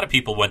a lot of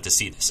people went to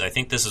see this. I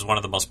think this is one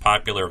of the most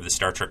popular of the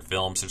Star Trek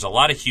films. There's a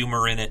lot of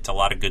humor in it, a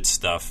lot of good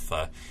stuff.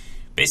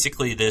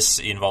 Basically, this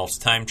involves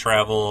time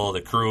travel.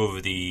 The crew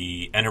of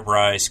the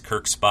Enterprise,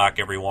 Kirk, Spock,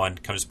 everyone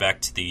comes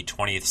back to the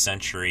 20th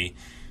century,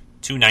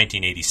 to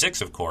 1986,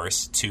 of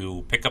course,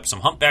 to pick up some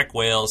humpback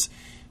whales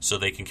so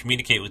they can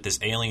communicate with this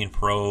alien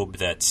probe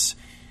that's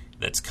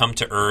come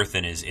to Earth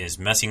and is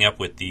messing up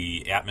with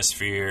the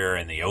atmosphere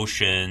and the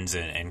oceans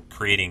and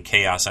creating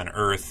chaos on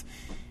Earth.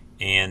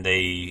 And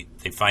they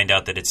find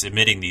out that it's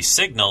emitting these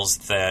signals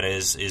that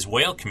is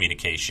whale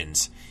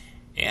communications.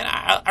 And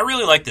I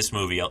really like this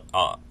movie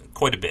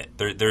quite a bit.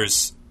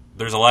 There's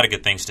a lot of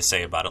good things to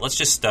say about it. Let's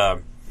just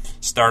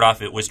start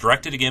off. It was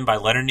directed again by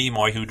Leonard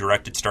Nimoy, who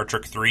directed Star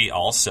Trek III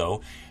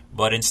also.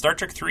 But in Star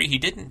Trek III, he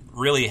didn't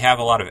really have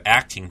a lot of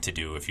acting to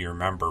do, if you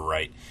remember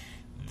right.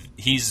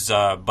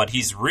 But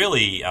he's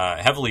really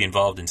heavily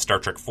involved in Star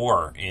Trek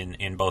IV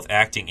in both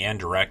acting and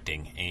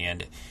directing.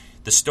 And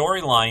the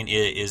storyline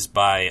is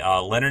by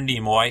Leonard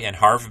Nimoy and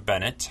Harve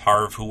Bennett.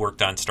 Harve, who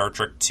worked on Star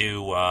Trek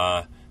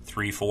II,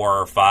 3,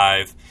 4, or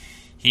 5.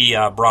 He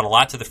brought a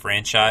lot to the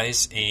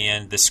franchise,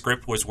 and the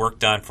script was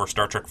worked on for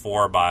Star Trek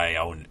 4 by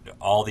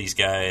all these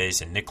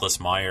guys and Nicholas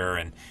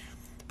Meyer,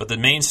 but the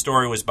main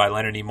story was by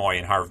Leonard Nimoy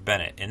and Harve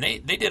Bennett, and they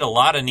did a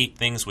lot of neat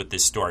things with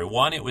this story.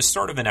 One, it was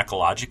sort of an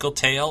ecological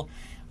tale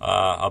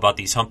about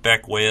these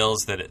humpback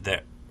whales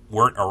that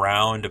weren't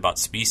around, about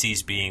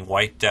species being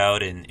wiped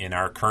out in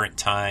our current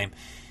time,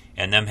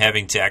 and them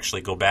having to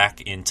actually go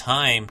back in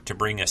time to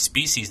bring a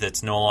species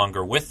that's no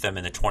longer with them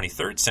in the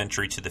 23rd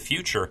century to the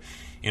future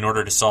in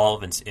order to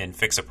solve and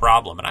fix a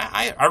problem. And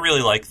I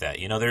really like that.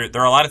 You know,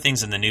 there are a lot of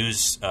things in the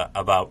news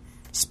about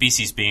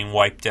species being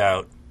wiped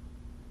out.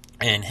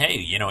 And hey,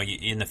 you know,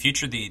 in the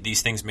future,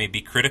 these things may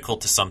be critical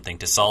to something,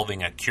 to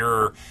solving a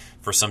cure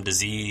for some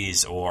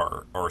disease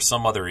or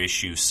some other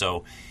issue.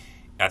 So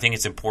I think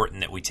it's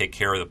important that we take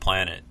care of the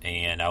planet.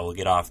 And I will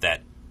get off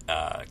that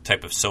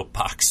type of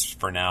soapbox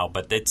for now.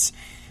 But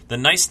the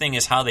nice thing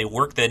is how they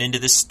work that into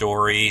this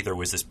story. There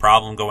was this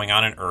problem going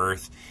on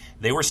Earth.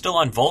 They were still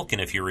on Vulcan,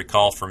 if you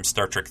recall, from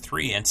Star Trek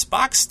 3, and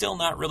Spock's still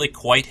not really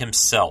quite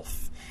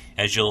himself.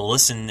 As you'll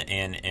listen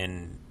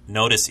and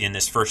notice in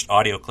this first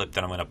audio clip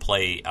that I'm going to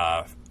play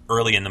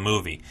early in the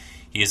movie,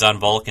 he is on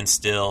Vulcan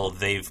still.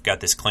 They've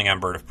got this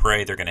Klingon bird of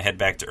prey. They're going to head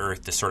back to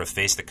Earth to sort of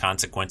face the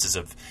consequences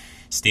of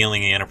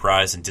stealing the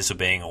Enterprise and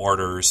disobeying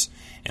orders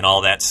and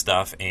all that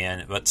stuff.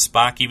 But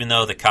Spock, even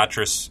though the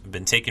Katras have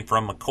been taken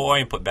from McCoy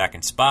and put back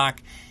in Spock,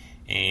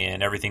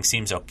 and everything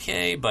seems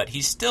okay, but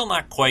he's still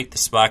not quite the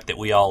Spock that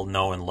we all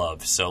know and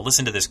love. So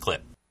listen to this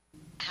clip.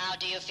 How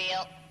do you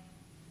feel?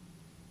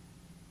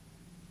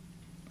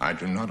 I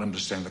do not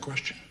understand the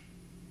question.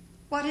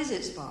 What is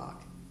it, Spock?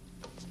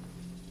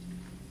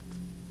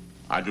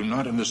 I do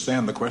not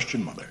understand the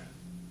question, Mother.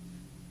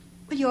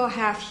 Well, you're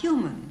half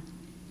human.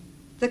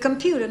 The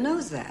computer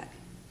knows that.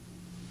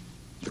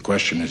 The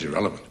question is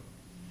irrelevant.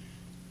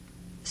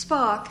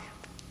 Spock,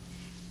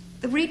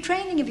 the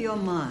retraining of your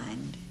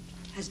mind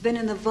has been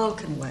in the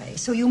Vulcan way,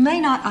 so you may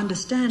not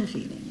understand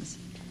feelings.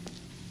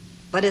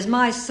 But as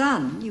my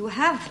son, you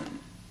have them.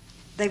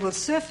 They will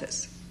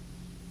surface.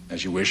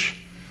 As you wish,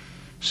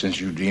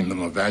 since you deem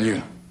them of value.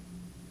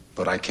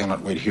 But I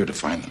cannot wait here to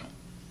find them.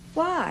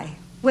 Why?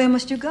 Where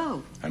must you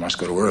go? I must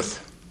go to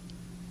Earth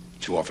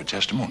to offer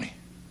testimony.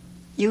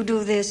 You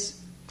do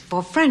this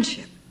for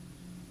friendship.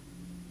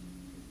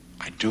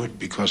 I do it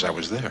because I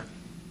was there.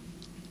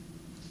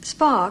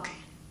 Spock,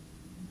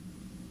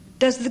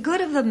 does the good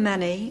of the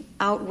many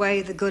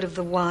outweigh the good of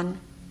the one?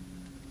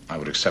 I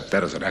would accept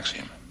that as an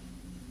axiom.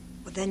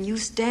 Well, then you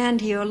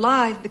stand here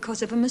alive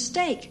because of a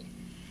mistake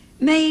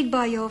made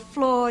by your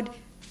flawed,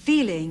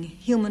 feeling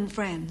human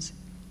friends.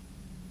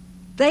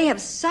 They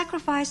have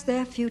sacrificed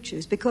their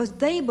futures because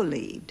they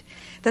believed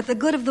that the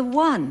good of the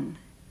one,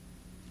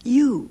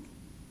 you,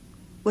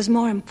 was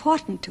more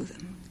important to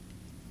them.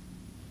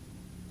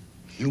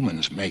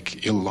 Humans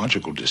make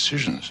illogical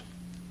decisions.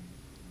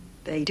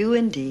 They do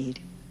indeed.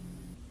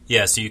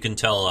 Yeah, so you can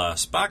tell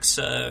Spock's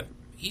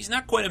he's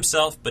not quite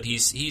himself, but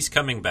he's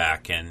coming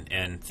back,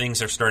 and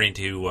things are starting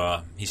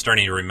to he's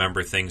starting to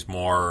remember things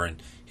more,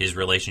 and his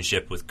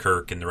relationship with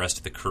Kirk and the rest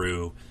of the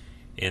crew,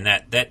 and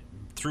that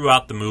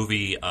throughout the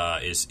movie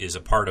is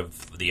a part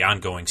of the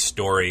ongoing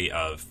story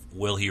of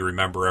will he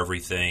remember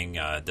everything?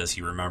 Does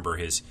he remember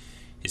his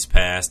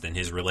past and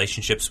his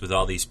relationships with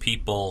all these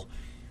people?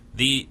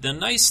 The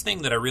nice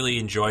thing that I really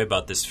enjoy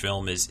about this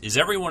film is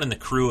everyone in the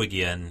crew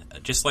again,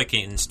 just like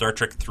in Star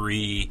Trek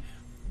 3,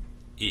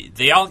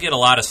 they all get a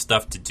lot of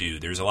stuff to do.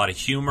 There's a lot of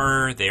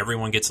humor.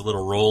 Everyone gets a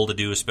little role to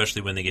do,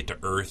 especially when they get to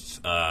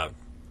Earth.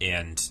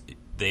 And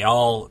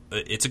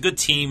it's a good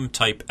team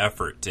type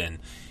effort, and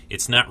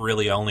it's not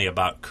really only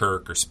about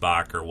Kirk or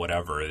Spock or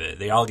whatever.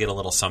 They all get a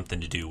little something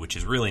to do, which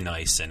is really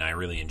nice, and I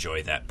really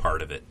enjoy that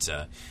part of it.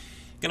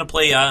 Going to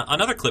play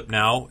another clip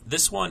now.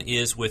 This one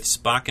is with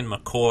Spock and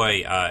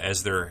McCoy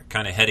as they're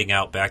kind of heading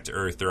out back to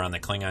Earth. They're on the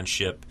Klingon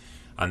ship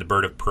on the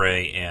Bird of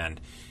Prey,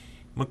 and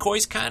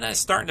McCoy's kind of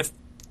starting to,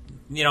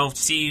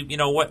 see,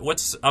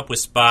 what's up with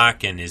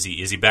Spock, and is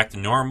he back to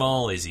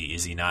normal? Is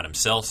he not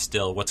himself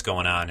still? What's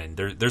going on? And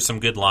there's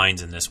some good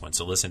lines in this one,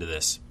 so listen to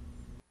this.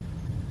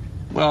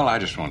 Well, I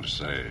just want to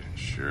say, it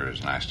sure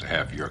is nice to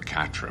have your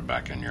Katra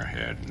back in your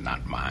head,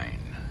 not mine.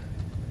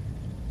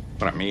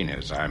 What I mean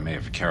is, I may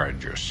have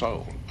carried your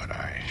soul, but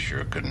I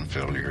sure couldn't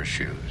fill your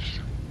shoes.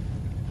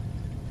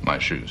 My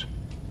shoes?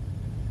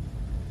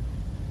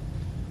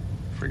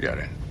 Forget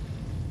it.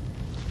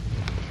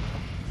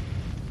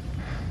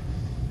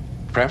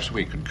 Perhaps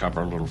we could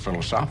cover a little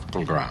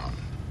philosophical ground.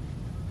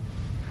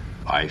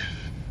 Life,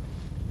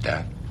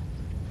 death,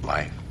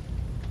 life,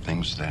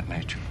 things of that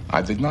nature.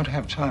 I did not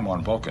have time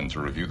on Vulcan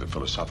to review the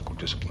philosophical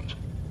disciplines.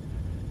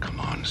 Come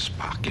on,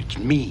 Spock, it's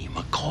me,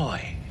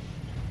 McCoy.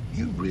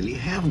 You really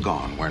have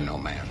gone where no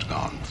man's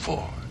gone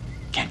before.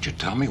 Can't you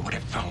tell me what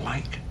it felt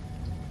like?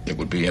 It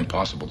would be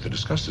impossible to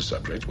discuss the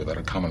subject without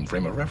a common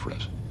frame of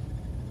reference.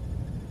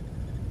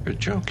 You're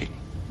joking.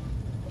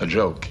 A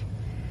joke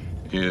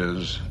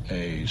is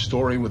a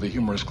story with a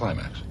humorous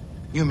climax.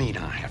 You mean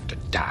I have to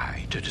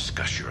die to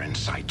discuss your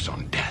insights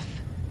on death?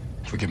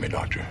 Forgive me,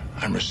 Doctor.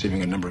 I'm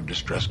receiving a number of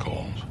distress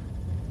calls.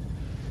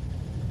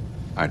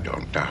 I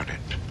don't doubt it.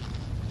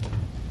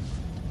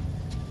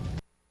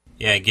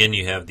 Yeah, again,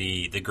 you have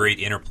the great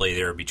interplay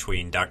there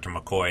between Dr.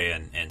 McCoy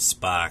and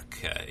Spock.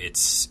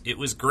 It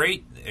was a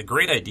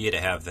great idea to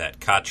have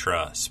that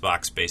Katra.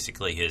 Spock's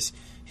basically his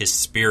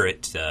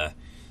spirit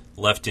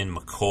left in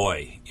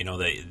McCoy. You know,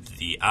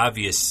 the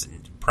obvious,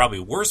 probably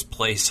worst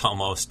place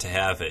almost to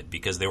have it,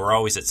 because they were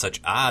always at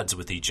such odds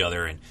with each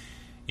other, and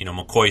you know,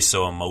 McCoy's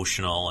so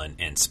emotional and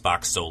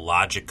Spock's so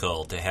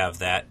logical. To have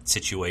that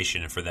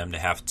situation and for them to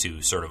have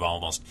to sort of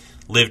almost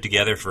live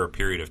together for a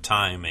period of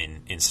time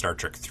in Star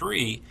Trek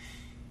 3.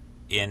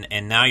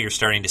 And now you're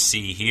starting to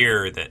see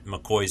here that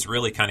McCoy's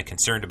really kind of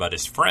concerned about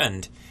his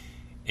friend,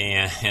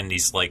 and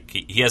he's like,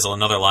 he has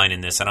another line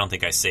in this. I don't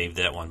think I saved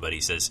that one, but he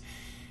says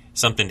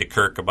something to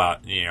Kirk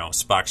about, you know,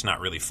 Spock's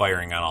not really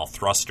firing on all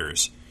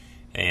thrusters,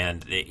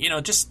 and you know,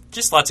 just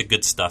lots of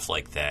good stuff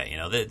like that. You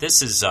know,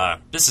 this is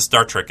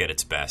Star Trek at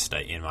its best,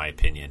 in my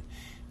opinion.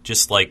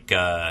 Just like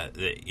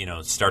you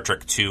know, Star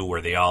Trek 2,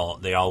 where they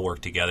all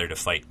work together to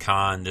fight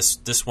Khan.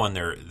 This one,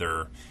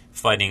 they're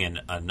fighting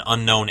an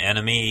unknown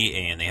enemy,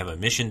 and they have a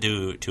mission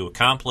to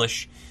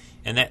accomplish,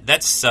 and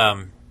that's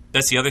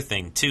the other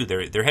thing too.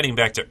 They're heading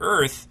back to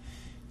Earth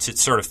to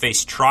sort of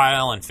face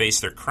trial and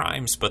face their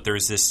crimes, but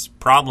there's this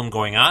problem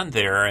going on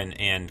there,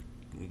 and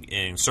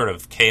sort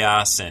of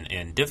chaos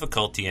and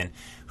difficulty. And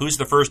who's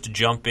the first to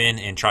jump in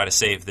and try to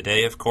save the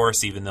day? Of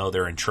course, even though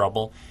they're in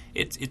trouble,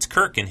 it's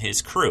Kirk and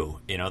his crew.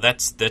 You know,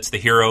 that's the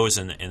heroes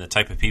and the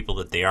type of people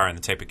that they are, and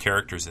the type of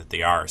characters that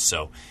they are.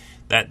 So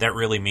that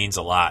really means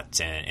a lot,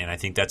 and I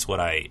think that's what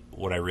I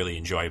really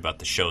enjoy about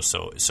the show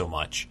so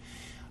much.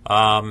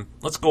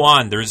 Let's go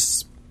on.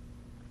 There's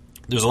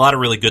a lot of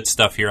really good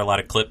stuff here, a lot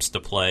of clips to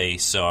play,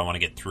 so I want to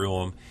get through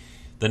them.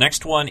 The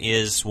next one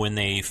is when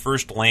they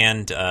first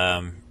land.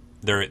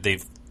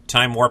 They've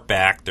time warped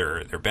back.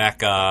 They're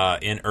back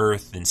in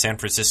Earth in San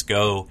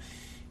Francisco.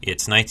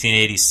 It's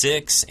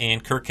 1986,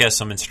 and Kirk has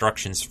some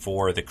instructions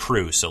for the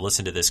crew. So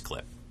listen to this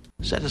clip.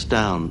 Set us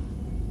down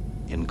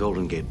in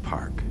Golden Gate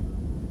Park.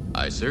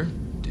 Aye, sir.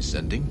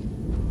 Descending.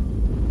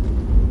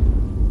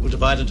 We'll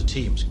divide into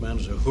teams.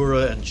 Commanders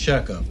Uhura and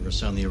Chekhov will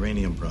assign the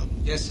uranium problem.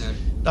 Yes, sir.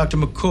 Dr.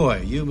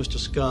 McCoy, you, Mr.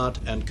 Scott,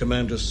 and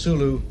Commander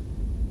Sulu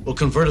will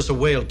convert us a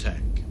whale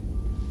tank.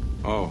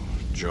 Oh,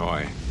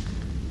 joy.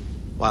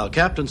 While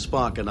Captain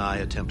Spock and I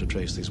attempt to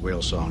trace these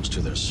whale songs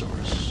to their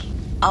source.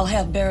 I'll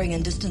have bearing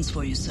and distance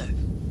for you, sir.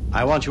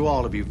 I want you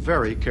all to be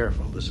very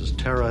careful. This is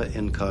terra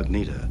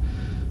incognita.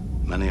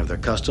 Many of their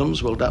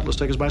customs will doubtless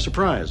take us by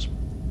surprise.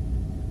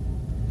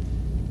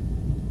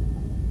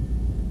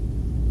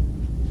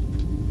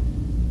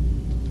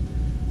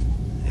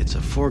 It's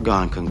a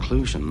foregone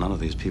conclusion. None of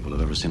these people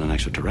have ever seen an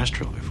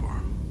extraterrestrial before.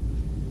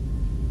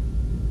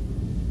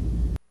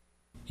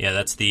 Yeah,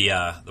 that's the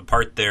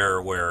part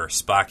there where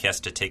Spock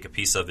has to take a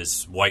piece of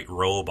his white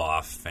robe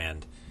off,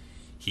 and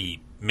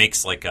he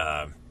makes like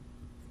a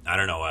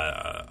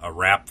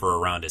wrap for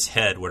around his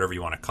head, whatever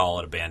you want to call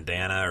it, a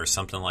bandana or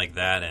something like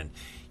that, and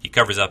he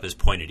covers up his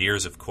pointed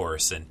ears, of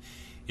course. And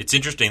it's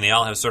interesting, they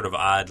all have sort of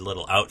odd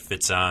little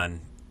outfits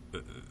on,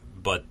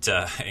 but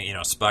you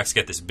know, Spock's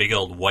got this big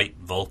old white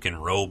Vulcan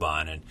robe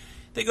on, and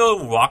they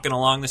go walking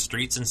along the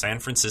streets in San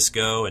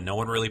Francisco, and no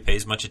one really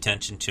pays much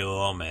attention to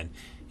them, and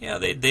yeah,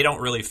 they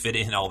don't really fit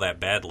in all that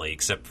badly,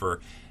 except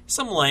for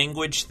some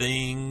language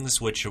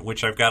things, which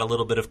I've got a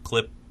little bit of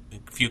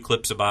few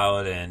clips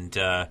about,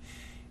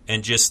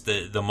 and just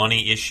the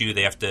money issue.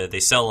 They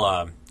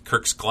sell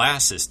Kirk's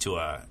glasses to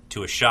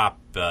a shop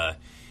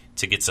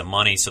to get some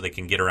money so they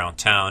can get around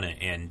town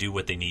and do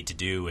what they need to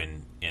do,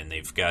 and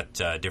they've got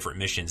different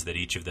missions that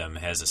each of them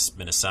has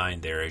been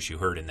assigned there, as you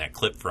heard in that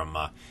clip from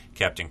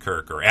Captain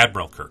Kirk, or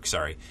Admiral Kirk,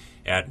 sorry,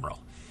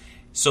 Admiral.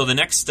 So the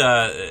next,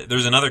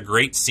 there's another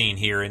great scene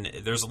here, and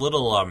there's a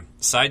little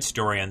side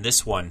story on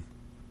this one.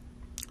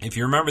 If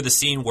you remember the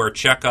scene where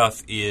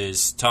Chekhov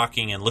is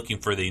talking and looking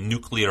for the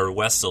nuclear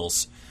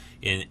vessels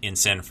in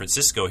San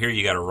Francisco, here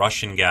you got a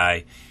Russian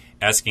guy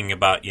asking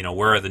about, you know,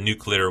 where are the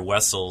nuclear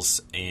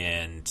vessels,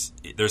 and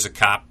there's a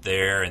cop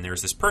there, and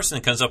there's this person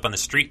that comes up on the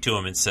street to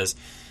him and says,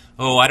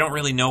 oh, I don't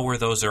really know where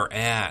those are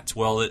at.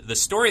 Well, the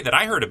story that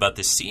I heard about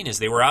this scene is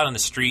they were out on the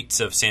streets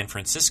of San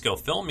Francisco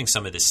filming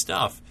some of this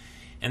stuff,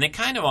 and they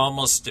kind of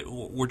almost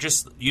were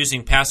just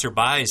using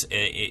passerbys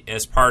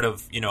as part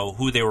of, you know,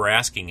 who they were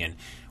asking. And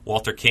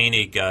Walter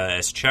Koenig,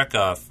 as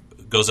Chekhov,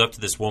 goes up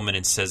to this woman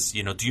and says,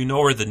 you know, do you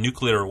know where the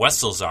nuclear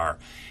vessels are?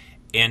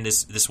 And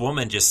this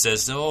woman just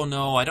says, oh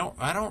no, I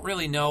don't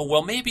really know.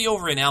 Well, maybe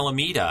over in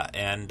Alameda.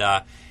 And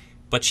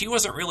but she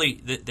wasn't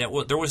really there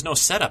was no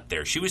setup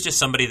there. She was just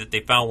somebody that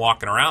they found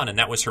walking around, and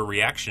that was her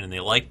reaction, and they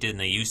liked it and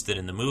they used it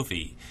in the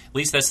movie. At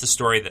least that's the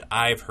story that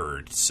I've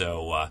heard.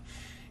 So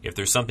if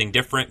there's something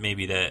different,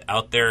 maybe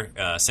out there,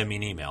 send me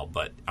an email.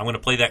 But I'm going to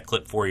play that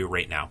clip for you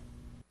right now.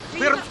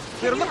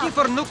 We're looking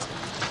for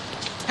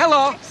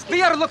Hello,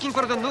 we are looking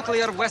for the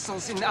nuclear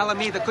vessels in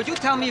Alameda. Could you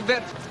tell me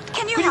where...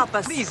 Can you help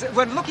us? Please,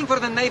 we're looking for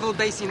the naval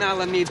base in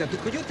Alameda.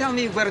 Could you tell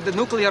me where the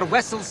nuclear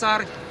vessels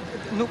are?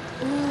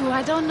 Ooh,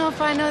 I don't know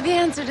if I know the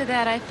answer to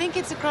that. I think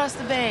it's across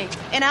the bay.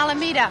 In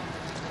Alameda.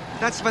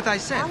 That's what I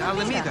said,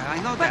 Alameda.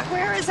 I know that. But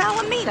where is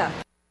Alameda?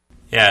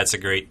 Yeah, it's a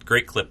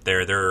great clip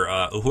there. They're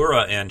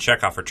Uhura and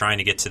Chekhov are trying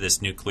to get to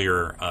this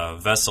nuclear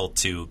vessel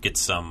to get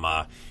some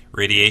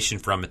radiation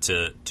from it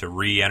to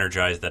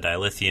re-energize the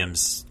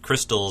dilithium's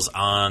crystals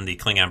on the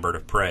Klingon bird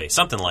of prey,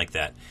 something like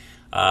that.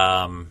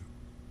 The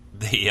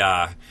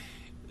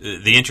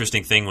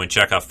interesting thing when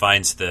Chekhov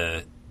finds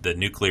the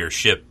nuclear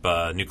ship,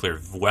 nuclear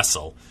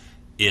vessel,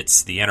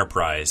 it's the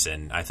Enterprise,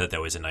 and I thought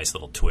that was a nice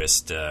little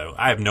twist.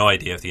 I have no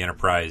idea if the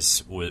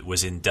Enterprise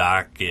was in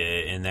dock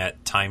in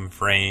that time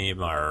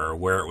frame or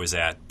where it was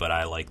at, but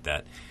I like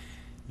that.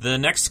 The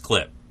next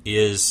clip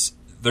is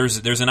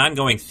there's an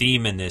ongoing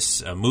theme in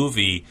this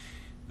movie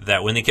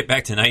that when they get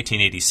back to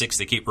 1986,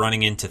 they keep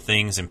running into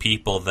things and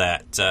people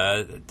that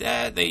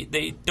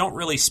they don't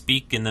really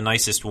speak in the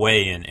nicest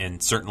way in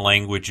certain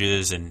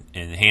languages and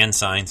hand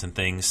signs and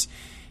things,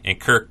 and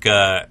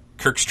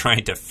Kirk's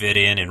trying to fit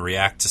in and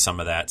react to some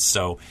of that.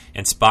 So,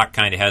 and Spock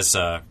kind of has,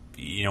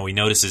 he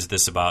notices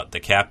this about the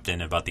captain,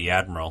 about the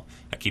admiral.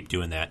 I keep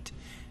doing that.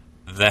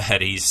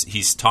 That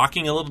he's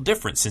talking a little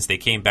different since they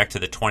came back to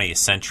the 20th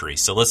century.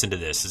 So listen to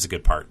this. This is a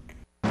good part.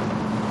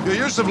 Your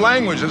use of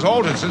language has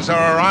altered since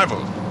our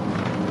arrival.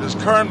 It is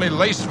currently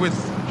laced with,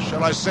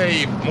 shall I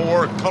say,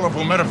 more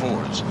colorful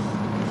metaphors.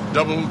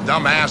 Double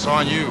dumbass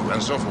on you,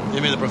 and so forth.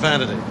 You mean the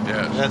profanity?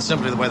 Yes. That's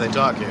simply the way they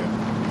talk here.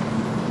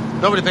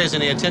 Nobody pays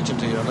any attention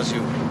to you unless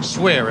you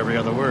swear every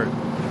other word.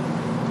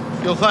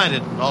 You'll find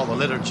it in all the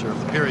literature of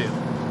the period.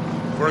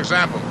 For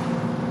example?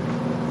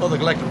 Well, the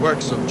collected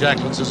works of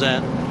Jacqueline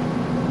Suzanne.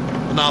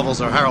 The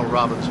novels are Harold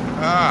Robbins.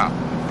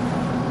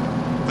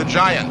 The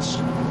Giants.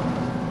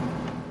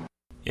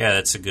 Yeah,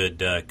 that's a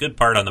good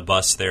part on the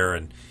bus there,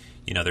 and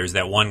there's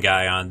that one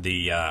guy on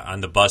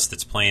the bus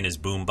that's playing his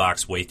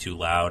boombox way too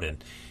loud,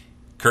 and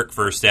Kirk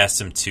first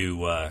asks him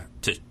to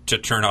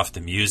turn off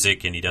the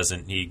music, and he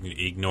doesn't.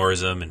 He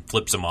ignores him and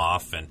flips him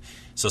off, and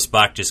so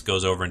Spock just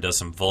goes over and does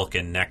some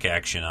Vulcan neck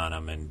action on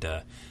him,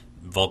 and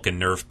Vulcan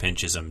nerve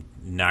pinches him,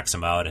 knocks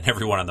him out, and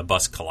everyone on the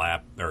bus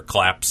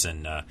claps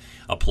and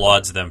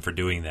applauds them for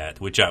doing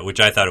that, which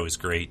I thought it was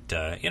great.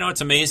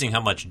 It's amazing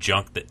how much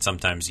junk that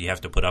sometimes you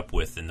have to put up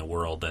with in the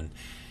world,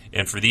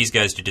 and for these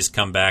guys to just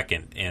come back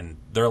and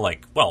they're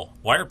like, well,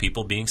 why are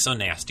people being so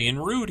nasty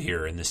and rude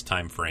here in this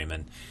time frame?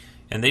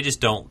 And they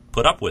just don't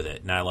put up with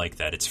it, and I like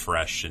that. It's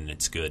fresh and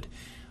it's good.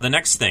 The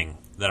next thing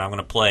that I'm going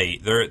to play,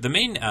 the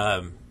main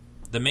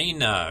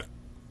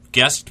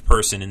guest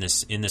person in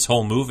this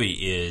whole movie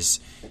is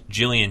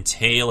Gillian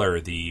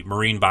Taylor, the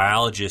marine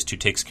biologist who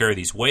takes care of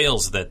these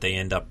whales that they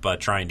end up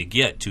trying to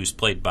get, who's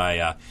played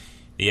by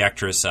the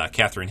actress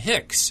Catherine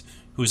Hicks,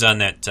 who's on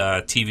that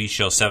TV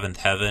show Seventh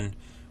Heaven,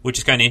 which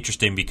is kind of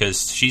interesting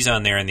because she's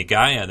on there, and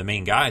the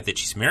main guy that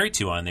she's married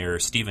to on there,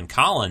 Stephen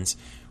Collins,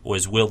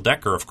 was Will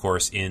Decker, of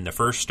course, in the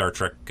first Star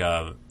Trek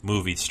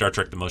movie, Star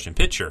Trek the Motion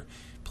Picture,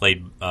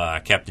 played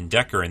Captain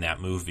Decker in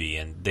that movie,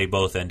 and they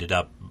both ended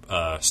up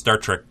Star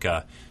Trek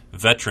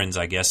veterans,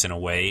 I guess, in a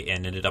way,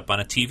 and ended up on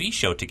a TV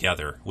show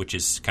together, which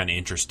is kind of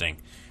interesting,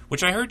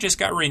 which I heard just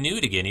got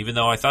renewed again, even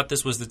though I thought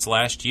this was its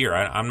last year.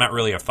 I'm not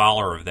really a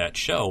follower of that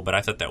show, but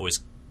I thought that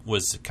was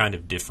kind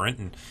of different,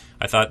 and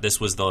I thought this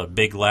was the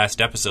big last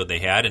episode they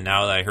had, and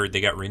now I heard they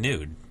got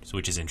renewed,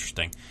 which is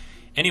interesting.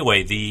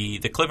 Anyway, the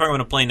clip I'm going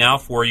to play now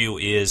for you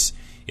is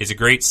a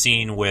great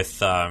scene with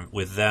them,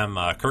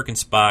 Kirk and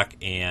Spock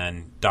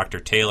and Dr.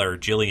 Taylor,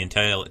 Gillian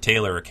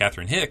Taylor, or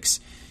Catherine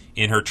Hicks,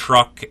 in her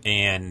truck,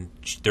 and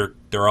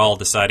they're all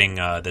deciding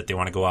that they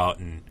want to go out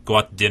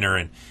to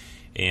dinner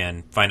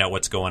and find out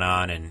what's going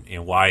on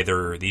and why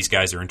these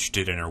guys are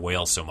interested in our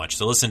whales so much.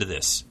 So listen to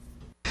this.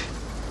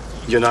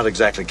 You're not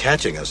exactly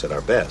catching us at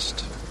our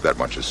best. That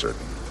much is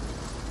certain.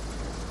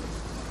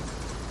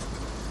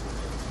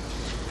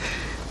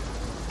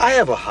 I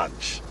have a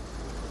hunch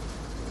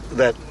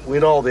that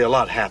we'd all be a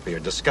lot happier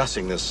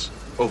discussing this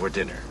over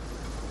dinner.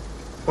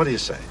 What do you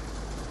say?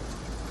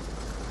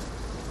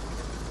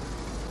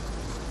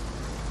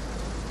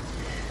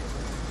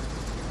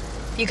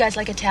 You guys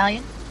like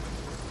Italian?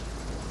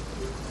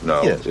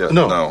 No. Yes. Yeah,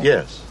 No. no.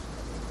 Yes.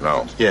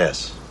 No.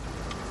 Yes.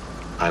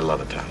 I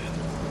love Italian.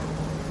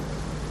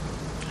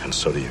 And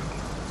so do you.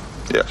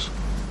 Yes.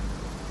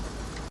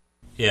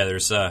 Yeah,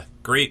 there's a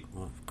great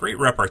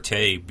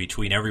repartee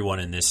between everyone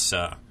in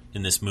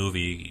this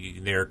movie.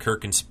 There,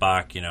 Kirk and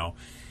Spock.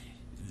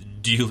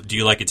 Do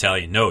you like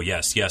Italian? No.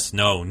 Yes. Yes.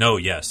 No. No.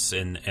 Yes.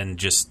 And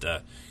just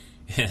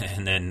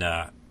and then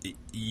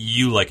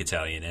you like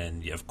Italian,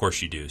 and of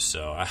course you do.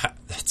 So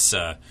that's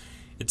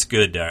it's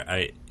good.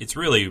 It's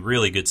really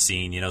really good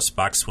scene.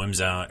 Spock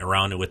swims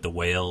around it with the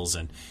whales,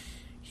 and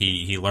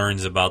he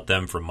learns about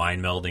them from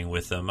mind melding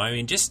with them. I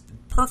mean, just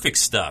perfect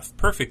stuff,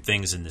 perfect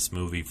things in this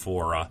movie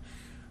for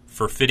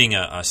fitting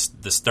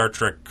the Star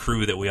Trek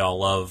crew that we all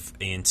love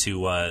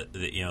into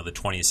the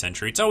 20th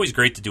century. It's always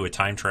great to do a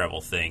time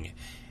travel thing,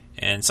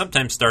 and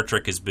sometimes Star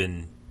Trek has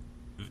been,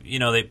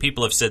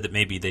 people have said that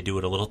maybe they do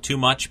it a little too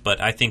much,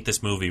 but I think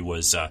this movie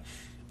was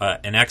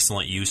an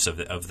excellent use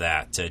of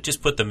that.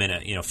 Just put them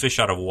in a fish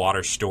out of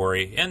water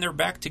story, and they're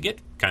back to get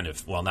kind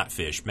of, well, not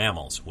fish,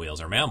 mammals.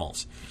 Whales are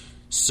mammals.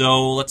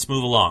 So let's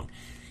move along.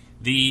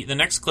 The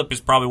next clip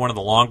is probably one of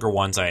the longer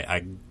ones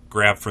I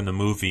grabbed from the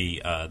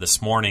movie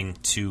this morning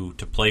to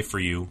play for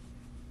you.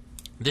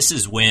 This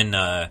is when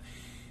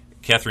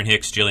Catherine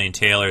Hicks, Gillian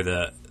Taylor,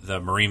 the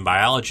marine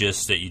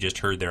biologist that you just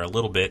heard there a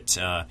little bit,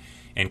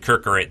 and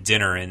Kirk are at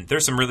dinner, and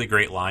there's some really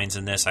great lines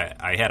in this.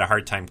 I had a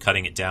hard time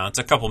cutting it down. It's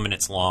a couple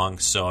minutes long,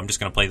 so I'm just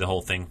going to play the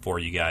whole thing for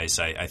you guys.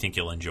 I think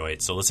you'll enjoy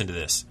it, so listen to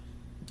this.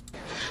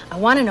 I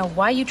want to know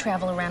why you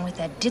travel around with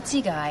that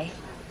ditzy guy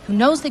who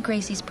knows that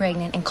Gracie's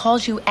pregnant and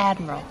calls you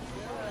Admiral.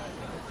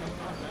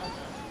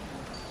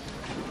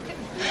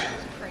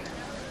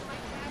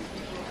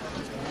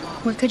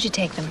 Where could you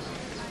take them?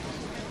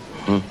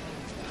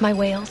 My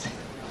whales?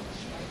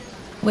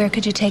 Where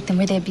could you take them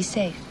where they'd be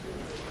safe?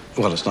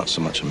 Well, it's not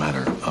so much a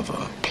matter of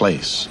a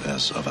place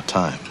as of a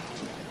time.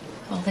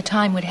 Well, the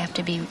time would have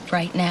to be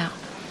right now.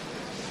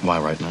 Why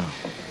right now?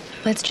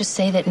 Let's just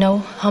say that no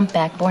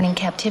humpback born in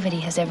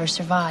captivity has ever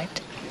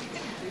survived.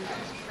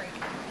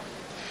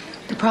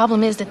 The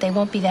problem is that they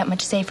won't be that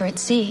much safer at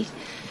sea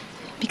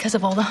because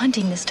of all the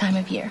hunting this time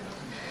of year.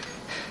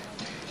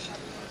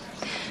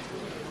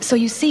 So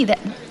you see,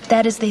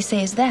 that as they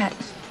say is that.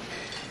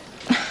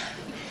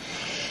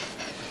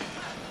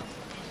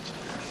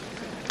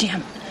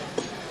 Damn.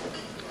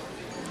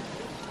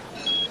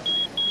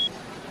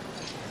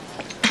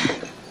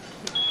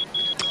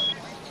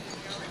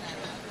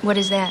 What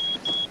is that?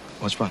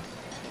 What's what?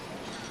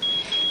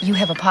 You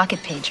have a pocket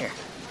pager.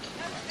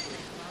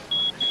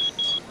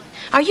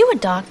 Are you a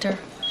doctor?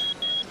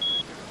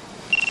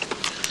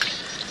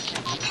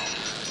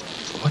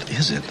 What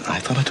is it? I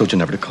thought I told you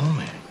never to call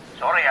me.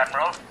 Sorry,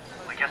 Admiral.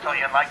 We just thought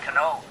you'd like to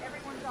know.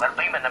 We're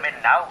beaming them in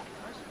now.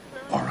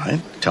 All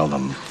right. Tell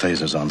them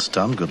phasers on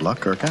stun. Good luck,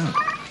 Kirk out.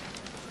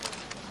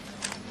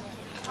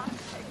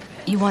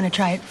 You want to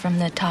try it from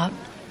the top?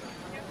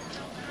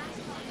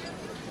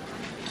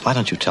 Why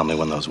don't you tell me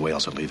when those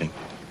whales are leaving?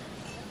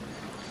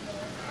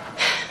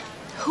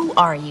 Who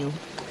are you?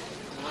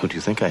 Who do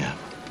you think I am?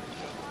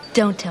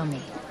 Don't tell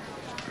me.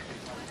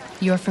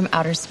 You're from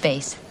outer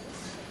space.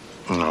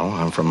 No,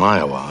 I'm from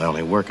Iowa. I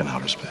only work in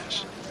outer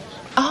space.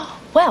 Oh,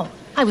 well,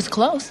 I was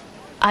close.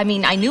 I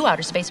mean, I knew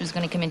outer space was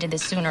going to come into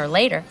this sooner or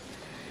later.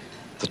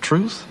 The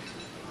truth?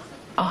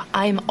 Oh,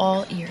 I'm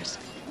all ears.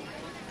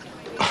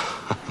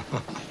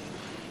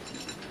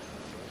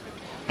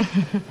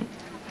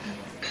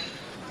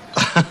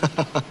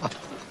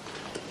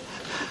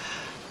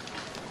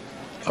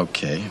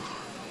 Okay.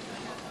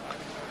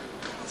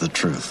 The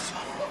truth.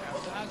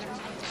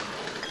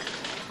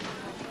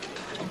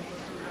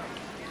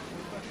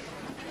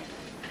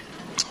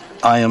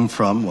 I am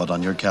from what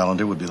on your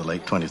calendar would be the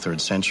late 23rd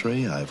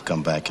century. I've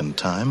come back in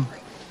time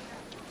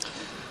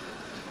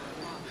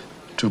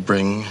to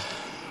bring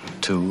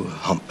 2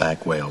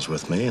 humpback whales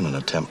with me in an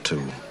attempt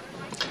to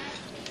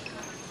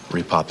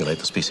repopulate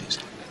the species.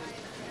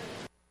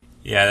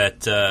 Yeah,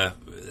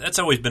 that's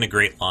always been a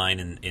great line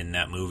in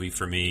that movie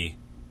for me,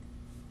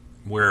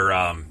 where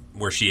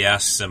she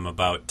asks him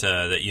about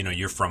that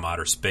you're from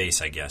outer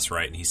space, I guess,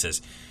 right? And he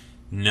says,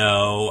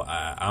 "No,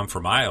 I'm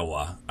from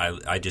Iowa.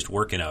 I just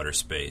work in outer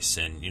space."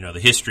 And the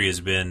history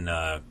has been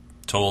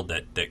told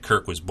that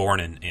Kirk was born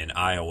in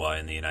Iowa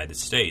in the United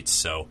States,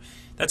 so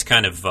that's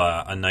kind of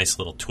a nice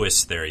little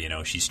twist there.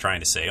 She's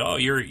trying to say, "Oh,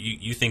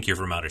 you think you're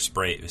from outer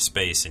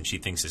space," and she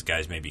thinks this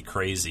guy's maybe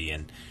crazy,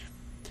 and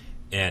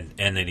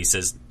then he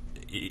says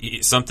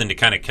something to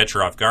kind of catch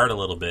her off guard a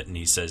little bit, and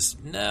he says,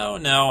 "No,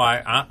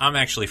 I'm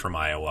actually from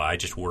Iowa. I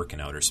just work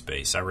in outer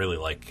space." I really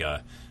like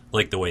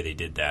the way they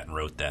did that and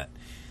wrote that.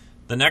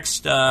 The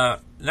next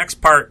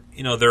part,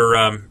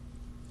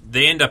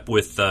 they end up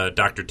with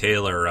Dr.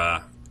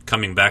 Taylor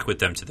coming back with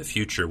them to the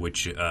future,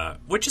 which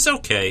is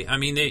okay. I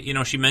mean,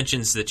 she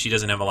mentions that she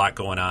doesn't have a lot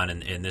going on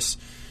in this.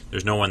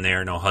 There's no one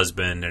there, no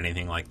husband,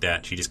 anything like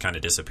that. She just kind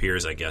of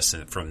disappears, I guess,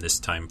 from this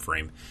time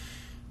frame,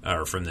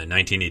 or from the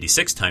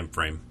 1986 time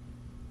frame.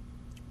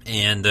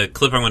 And the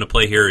clip I'm going to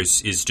play here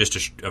is just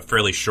a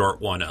fairly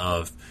short one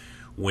of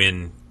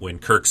when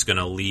Kirk's going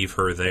to leave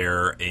her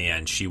there,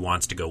 and she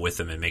wants to go with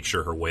him and make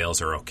sure her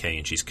whales are okay,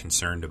 and she's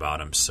concerned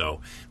about him.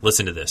 So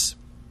listen to this.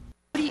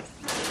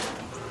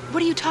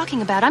 What are you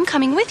talking about? I'm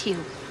coming with you.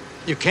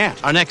 You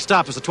can't. Our next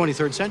stop is the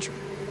 23rd century.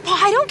 Well,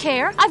 I don't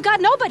care. I've got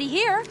nobody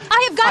here.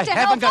 I have got to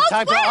help those I haven't got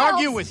time whales. to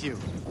argue with you.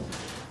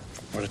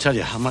 Or to tell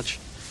you how much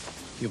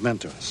you've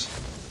meant to us.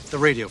 The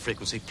radio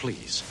frequency,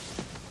 please.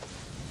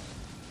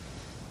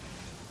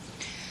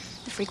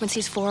 The frequency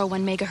is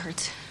 401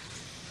 megahertz.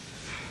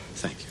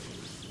 Thank you.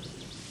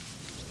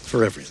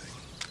 For everything.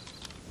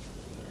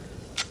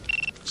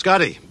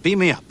 Scotty, beam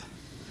me up.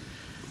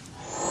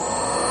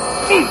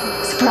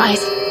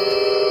 Surprise.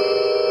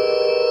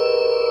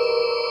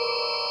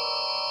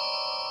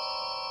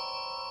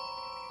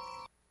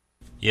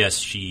 Yes,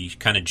 she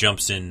kind of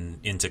jumps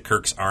into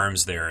Kirk's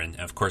arms there, and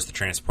of course the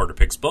transporter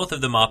picks both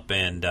of them up,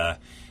 and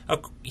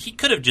He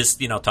could have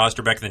just, tossed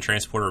her back in the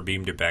transporter or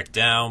beamed her back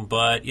down,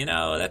 but,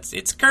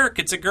 it's Kirk.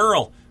 It's a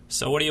girl.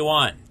 So what do you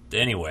want?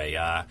 Anyway,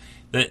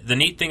 the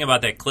neat thing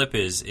about that clip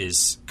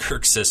is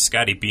Kirk says,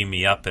 "Scotty, beam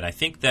me up," and I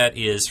think that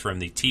is from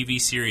the TV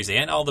series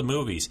and all the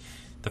movies.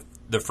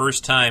 The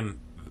first time,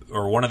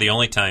 or one of the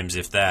only times,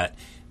 if that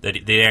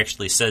it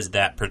actually says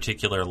that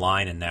particular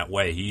line in that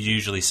way. He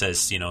usually says,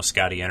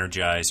 "Scotty,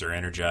 energize,"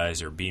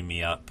 or "beam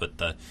me up," but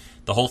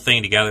the whole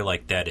thing together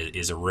like that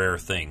is a rare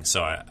thing,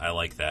 so I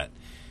like that.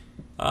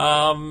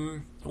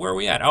 Where are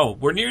we at? Oh,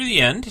 we're near the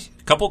end.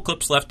 A couple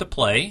clips left to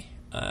play.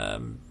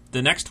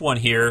 The next one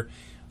here,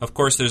 of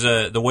course,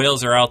 the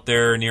whales are out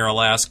there near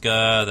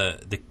Alaska.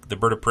 The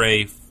bird of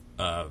prey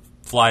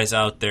flies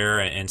out there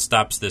and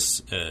stops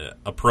this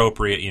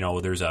appropriate.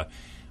 There's a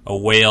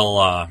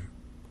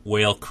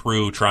whale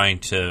crew trying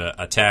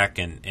to attack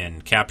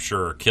and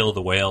capture or kill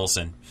the whales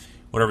and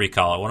whatever you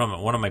call it.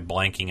 What am I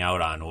blanking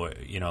out on?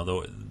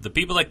 The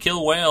people that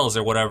kill whales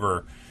or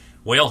whatever,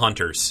 whale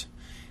hunters.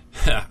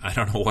 I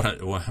don't know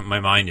what my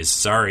mind is.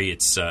 Sorry,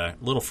 it's a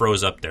little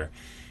froze up there.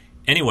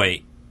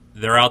 Anyway,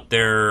 they're out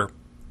there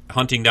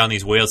hunting down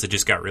these whales that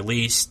just got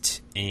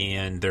released,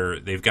 and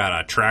they've got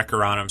a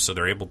tracker on them, so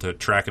they're able to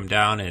track them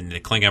down. And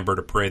the Klingon bird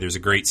of prey, there's a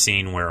great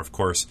scene where, of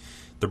course,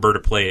 the bird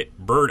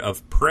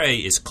of prey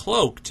is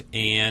cloaked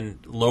and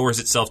lowers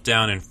itself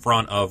down in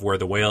front of where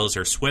the whales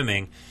are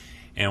swimming.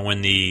 And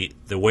when the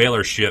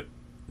whaler ship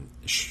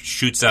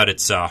shoots out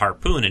its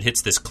harpoon and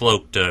hits this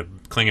cloaked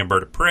Klingon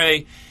bird of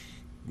prey,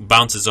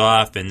 bounces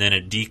off, and then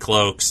it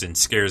decloaks and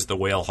scares the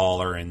whale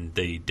hauler, and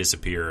they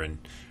disappear and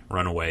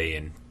run away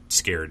and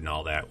scared and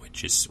all that,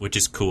 which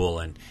is cool.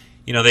 And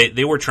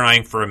they were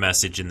trying for a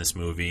message in this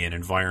movie, and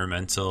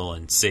environmental,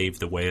 and save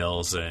the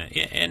whales,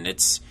 and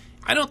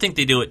I don't think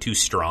they do it too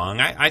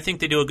strong. I think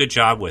they do a good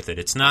job with it.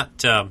 It's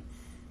not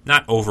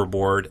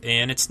overboard,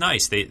 and it's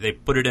nice. They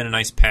put it in a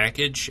nice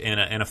package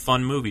and a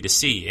fun movie to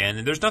see,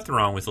 and there's nothing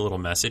wrong with a little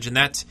message. And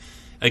that's,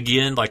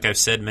 again, like I've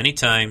said many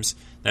times,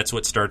 that's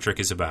what Star Trek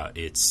is about.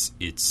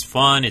 It's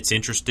fun, it's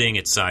interesting,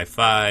 it's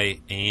sci-fi,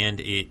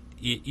 and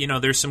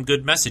there's some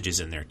good messages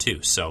in there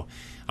too. So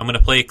I'm going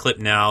to play a clip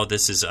now.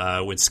 This is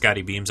when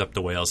Scotty beams up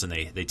the whales and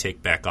they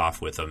take back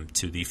off with them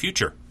to the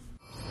future.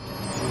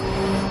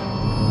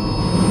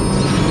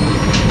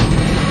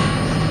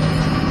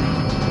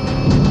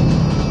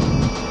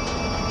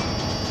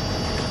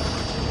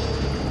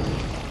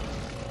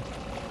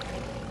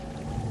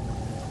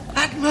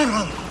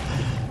 Admiral,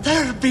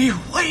 there be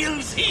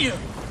whales here.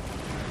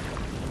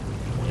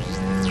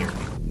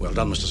 Well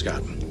done, Mr.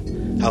 Scott.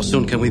 How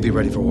soon can we be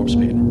ready for warp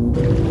speed?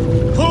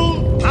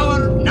 Full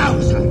power now,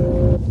 sir.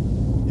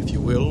 If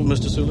you will,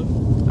 Mr. Sulu.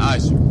 Aye,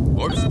 sir.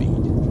 Warp speed.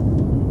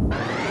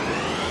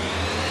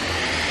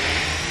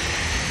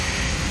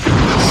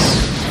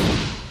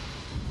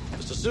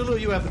 Mr. Sulu,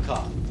 you have the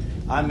car.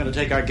 I'm going to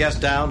take our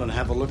guest down and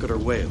have a look at her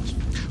whales.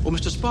 Well,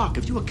 Mr. Spock,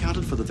 have you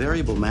accounted for the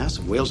variable mass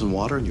of whales in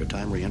water in your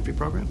time re-entry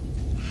program?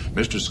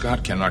 Mr.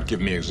 Scott cannot give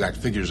me exact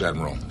figures,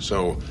 Admiral,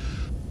 so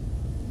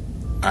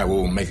I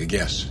will make a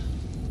guess.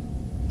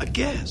 A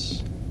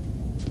guess?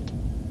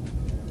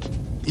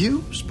 You,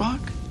 Spock?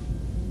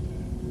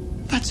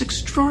 That's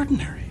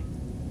extraordinary.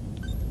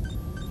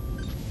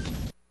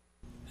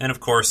 And of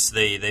course,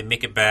 they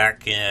make it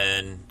back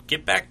and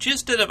get back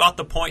just at about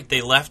the point they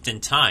left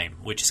in time,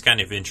 which is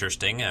kind of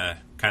interesting,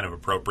 kind of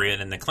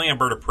appropriate. And the Klingon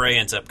bird of prey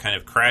ends up kind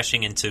of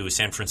crashing into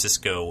San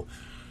Francisco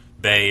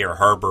Bay or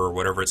harbor or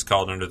whatever it's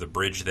called under the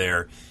bridge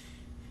there.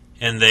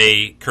 And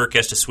Kirk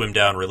has to swim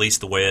down, release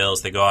the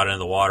whales. They go out into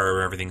the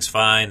water, everything's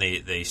fine.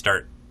 They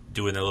start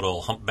doing their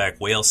little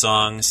humpback whale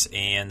songs,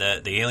 and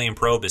the alien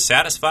probe is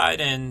satisfied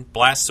and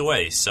blasts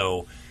away.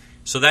 So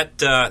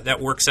that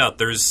works out.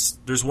 There's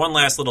one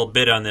last little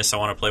bit on this. I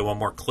want to play one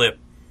more clip,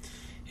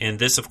 and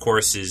this, of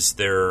course, is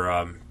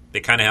they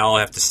kind of all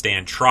have to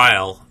stand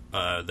trial,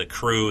 the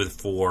crew,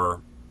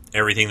 for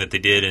everything that they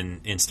did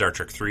in Star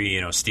Trek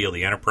 3. Steal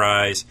the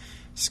Enterprise,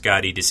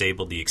 Scotty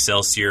disabled the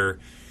Excelsior,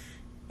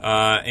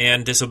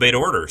 and disobeyed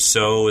orders.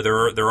 So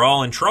they're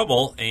all in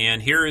trouble,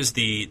 and here is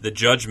the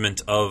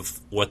judgment of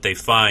what they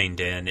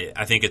find, and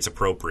I think it's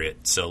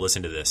appropriate. So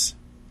listen to this.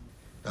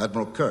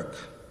 Admiral Kirk,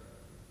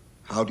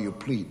 how do you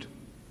plead?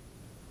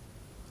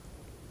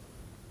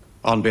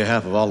 On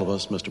behalf of all of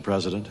us, Mr.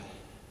 President,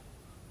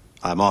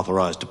 I'm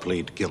authorized to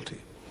plead guilty.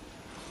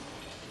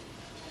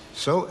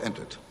 So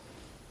entered.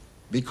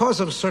 Because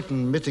of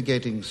certain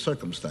mitigating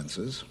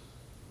circumstances,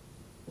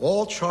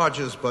 all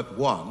charges but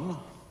one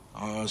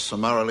are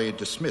summarily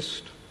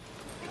dismissed.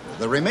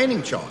 The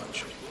remaining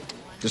charge,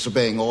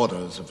 disobeying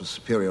orders of a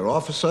superior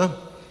officer,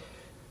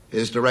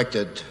 is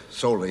directed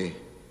solely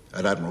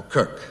at Admiral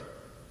Kirk.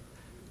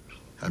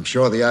 I'm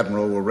sure the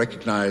Admiral will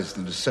recognize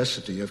the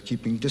necessity of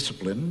keeping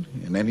discipline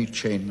in any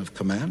chain of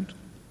command.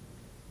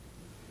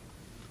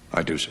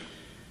 I do, sir.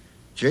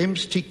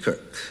 James T.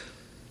 Kirk,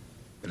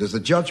 it is the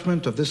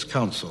judgment of this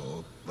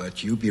council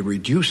that you be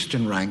reduced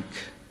in rank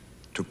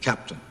to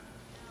captain,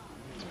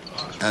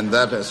 and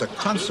that as a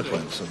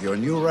consequence of your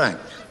new rank,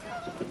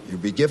 you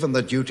be given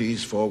the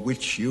duties for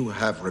which you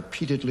have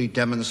repeatedly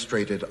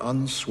demonstrated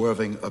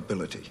unswerving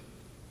ability.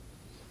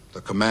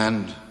 The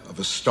command of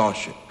a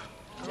starship.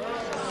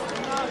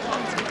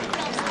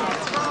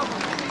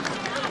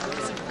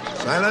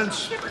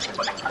 Silence.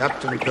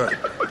 Captain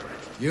Kirk,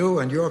 you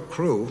and your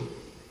crew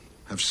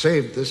have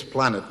saved this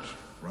planet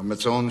from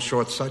its own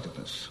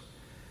short-sightedness,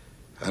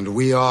 and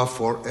we are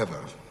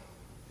forever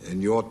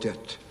in your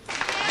debt.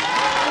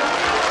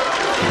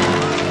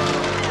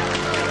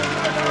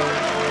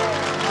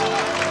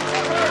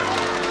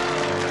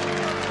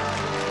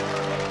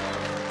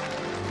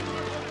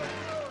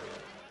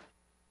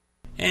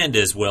 And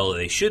as well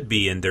they should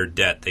be in their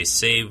debt. They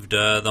saved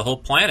the whole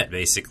planet,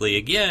 basically.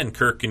 Again,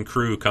 Kirk and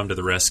crew come to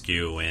the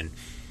rescue. And,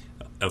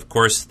 of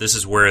course, this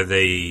is where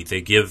they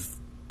give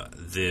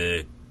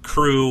the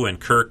crew and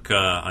Kirk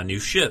a new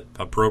ship,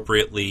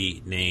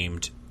 appropriately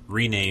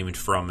renamed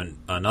from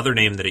another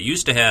name that it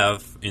used to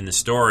have in the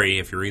story,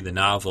 if you read the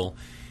novel.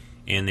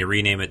 And they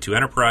rename it to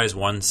Enterprise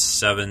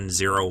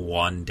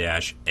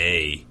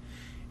 1701-A.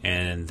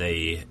 And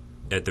they,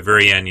 at the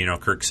very end,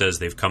 Kirk says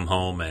they've come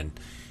home and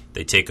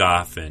they take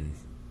off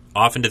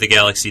into the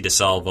galaxy to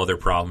solve other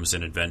problems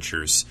and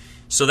adventures.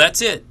 So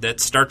that's it.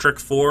 That's Star Trek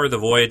IV, The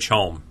Voyage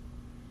Home.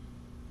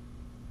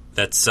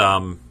 That's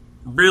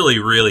really,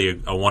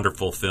 really a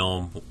wonderful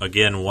film.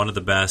 Again, one of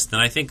the best.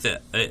 And I think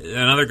that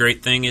another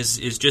great thing is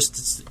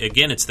just,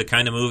 again, it's the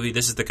kind of movie,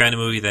 this is the kind of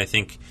movie that I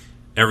think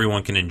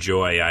everyone can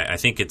enjoy. I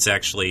think it's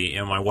actually,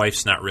 my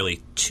wife's not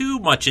really too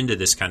much into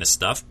this kind of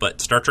stuff,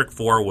 but Star Trek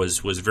IV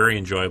was very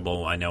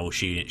enjoyable. I know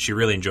she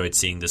really enjoyed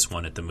seeing this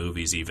one at the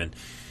movies even.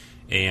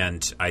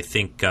 And I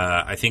think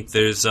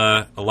there's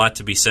a lot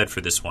to be said for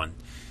this one.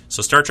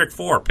 So Star Trek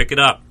IV, pick it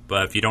up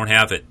if you don't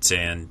have it,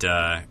 and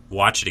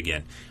watch it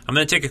again. I'm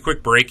going to take a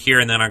quick break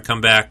here, and then I'll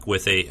come back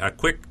with a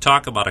quick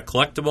talk about a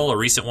collectible, a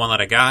recent one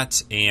that I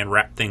got, and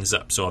wrap things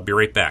up. So I'll be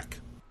right back.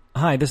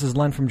 Hi, this is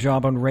Len from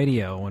Job on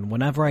Radio, and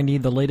whenever I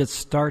need the latest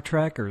Star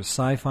Trek or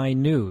sci-fi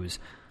news,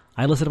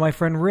 I listen to my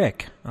friend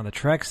Rick on the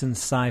Treks and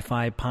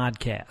Sci-Fi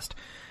podcast.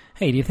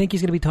 Hey, do you think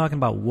he's going to be talking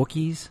about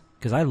Wookiees?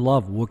 Because I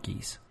love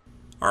Wookiees.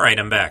 All right,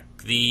 I'm back.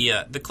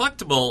 The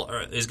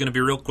collectible is going to be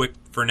real quick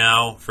for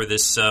now for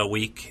this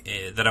week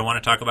that I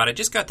want to talk about. I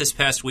just got this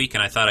past week,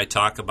 and I thought I'd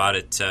talk about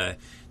it.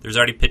 There's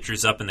already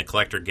pictures up in the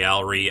collector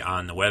gallery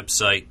on the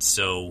website.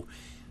 So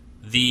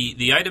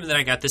the item that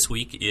I got this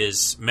week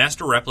is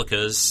Master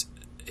Replicas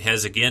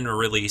has again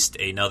released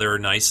another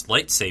nice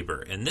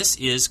lightsaber, and this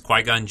is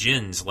Qui-Gon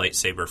Jinn's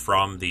lightsaber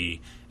from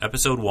the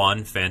Episode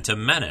 1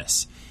 Phantom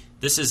Menace.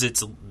 This is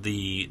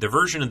the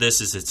version of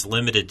this is its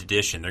limited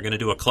edition. They're going to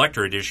do a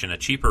collector edition, a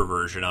cheaper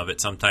version of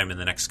it sometime in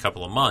the next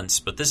couple of months.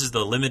 But this is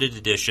the limited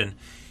edition.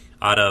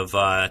 Out of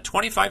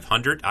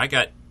 2,500, I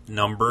got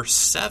number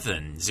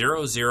 7,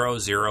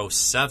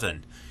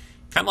 0007.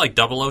 Kind of like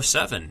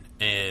 007.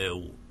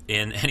 And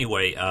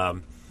anyway,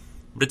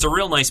 but it's a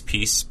real nice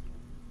piece.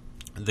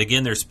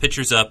 Again, there's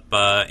pictures up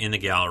in the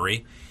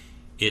gallery.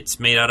 It's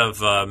made out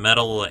of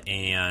metal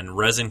and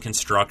resin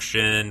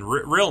construction.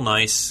 Real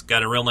nice.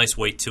 Got a real nice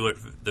weight to it.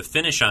 The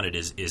finish on it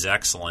is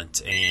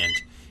excellent. And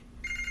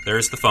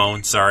there's the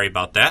phone. Sorry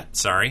about that.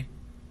 Sorry.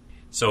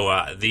 So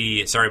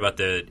sorry about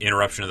the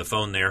interruption of the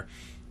phone there.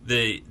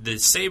 The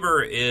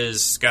saber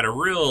is got a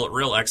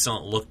real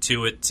excellent look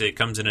to it. It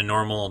comes in a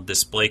normal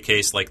display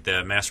case like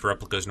the Master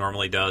Replicas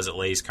normally does. It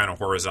lays kind of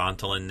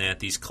horizontal in that.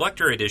 These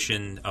collector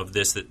edition of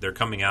this that they're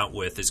coming out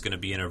with is going to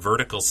be in a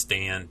vertical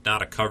stand,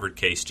 not a covered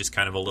case, just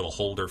kind of a little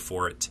holder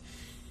for it.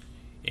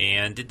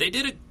 And they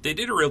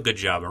did a real good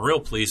job. I'm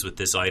real pleased with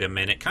this item,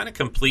 and it kind of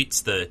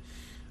completes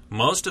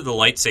most of the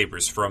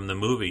lightsabers from the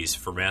movies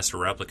for Master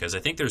Replicas.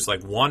 I think there's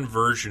like one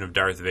version of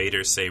Darth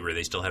Vader's saber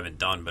they still haven't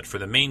done, but for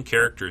the main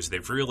characters,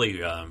 they've really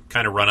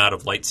kind of run out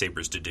of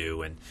lightsabers to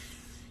do. And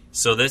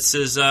so this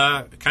is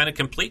kind of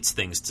completes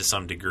things to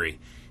some degree.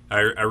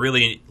 I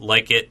really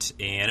like it,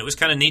 and it was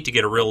kind of neat to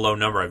get a real low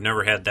number. I've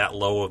never had that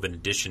low of an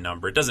edition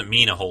number. It doesn't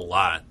mean a whole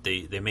lot.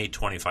 They made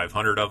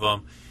 2,500 of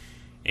them.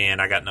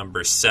 And I got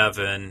number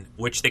 7,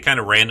 which they kind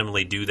of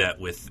randomly do that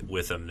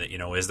with them. That,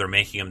 as they're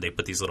making them, they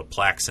put these little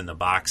plaques in the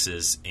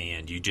boxes,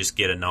 and you just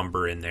get a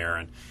number in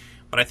there.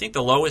 But I think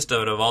the lowest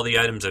of all the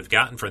items I've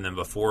gotten from them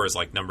before is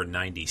like number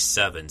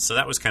 97. So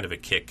that was kind of a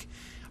kick.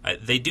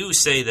 They do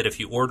say that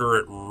if you order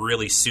it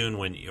really soon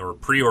or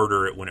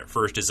pre-order it when it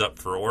first is up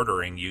for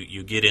ordering,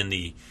 you get in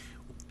the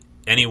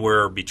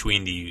anywhere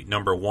between the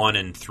number 1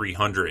 and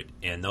 300,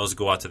 and those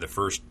go out to the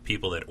first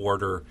people that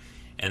order.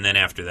 And then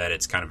after that,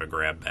 it's kind of a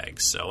grab bag.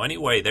 So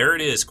anyway, there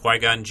it is,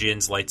 Qui-Gon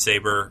Jinn's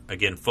lightsaber.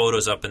 Again,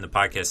 photos up in the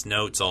podcast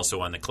notes,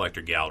 also on the collector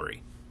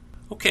gallery.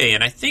 Okay,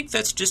 and I think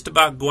that's just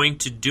about going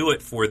to do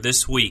it for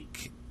this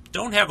week.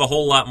 Don't have a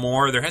whole lot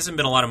more. There hasn't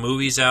been a lot of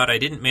movies out. I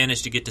didn't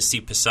manage to get to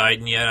see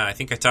Poseidon yet. I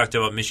think I talked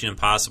about Mission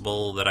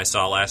Impossible that I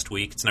saw last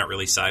week. It's not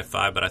really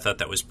sci-fi, but I thought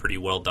that was pretty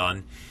well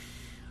done.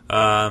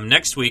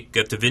 Next week,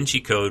 got Da Vinci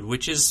Code,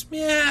 which is,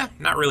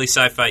 not really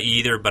sci-fi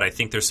either, but I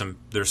think there's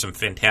some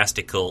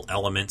fantastical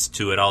elements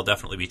to it. I'll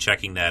definitely be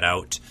checking that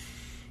out.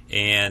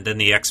 and then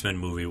the X-Men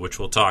movie, which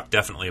we'll talk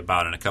definitely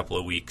about in a couple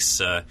of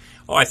weeks.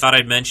 I thought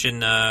I'd mention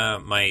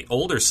my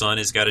older son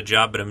has got a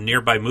job at a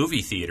nearby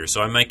movie theater,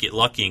 so I might get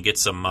lucky and get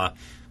some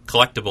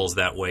collectibles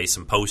that way,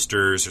 some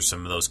posters or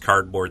some of those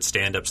cardboard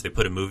stand-ups they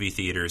put in movie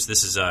theaters.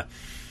 This is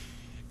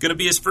going to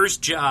be his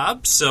first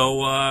job,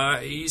 so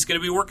he's going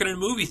to be working in a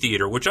movie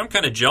theater, which I'm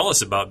kind of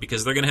jealous about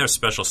because they're going to have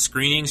special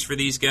screenings for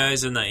these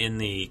guys in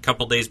the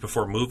couple days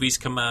before movies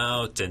come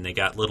out, and they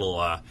got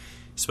little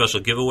special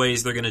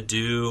giveaways they're going to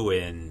do,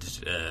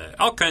 and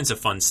all kinds of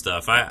fun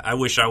stuff. I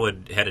wish I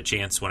would had a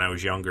chance when I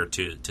was younger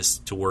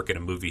to work in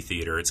a movie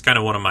theater. It's kind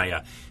of one of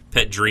my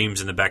pet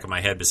dreams in the back of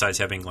my head, besides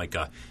having like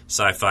a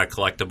sci-fi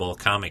collectible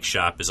comic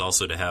shop, is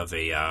also to have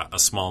a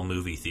small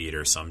movie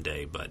theater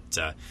someday.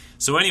 But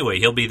so anyway,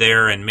 he'll be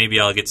there, and maybe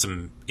I'll get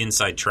some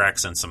inside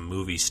tracks on some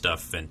movie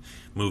stuff and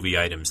movie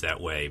items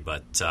that way.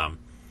 But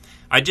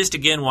I just,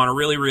 again, want to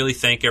really, really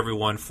thank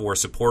everyone for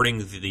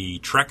supporting the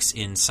Treks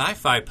in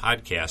Sci-Fi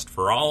podcast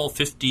for all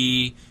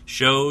 50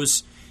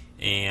 shows.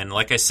 And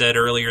like I said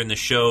earlier in the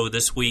show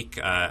this week,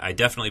 I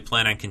definitely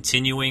plan on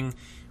continuing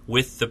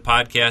with the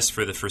podcast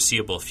for the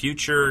foreseeable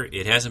future.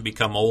 It hasn't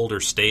become old or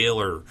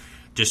stale or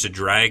just a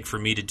drag for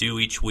me to do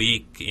each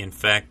week. In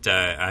fact,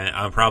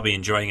 I'm probably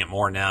enjoying it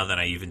more now than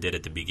I even did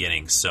at the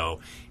beginning. So,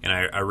 and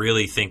I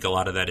really think a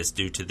lot of that is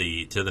due to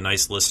the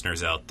nice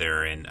listeners out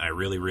there, and I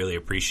really, really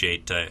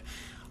appreciate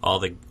all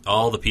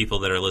the people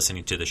that are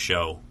listening to the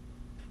show.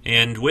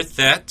 And with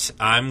that,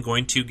 I'm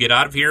going to get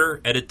out of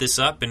here, edit this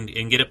up, and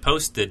get it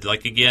posted.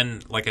 Like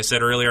I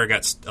said earlier, I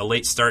got a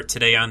late start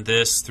today on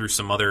this through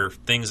some other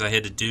things I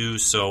had to do,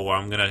 so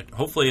I'm going to,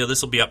 hopefully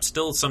this will be up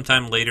still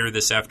sometime later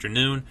this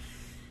afternoon,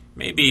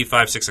 maybe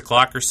 5, 6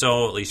 o'clock or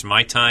so, at least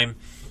my time.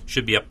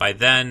 Should be up by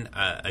then.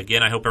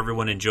 Again, I hope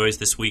everyone enjoys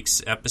this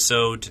week's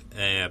episode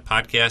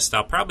podcast.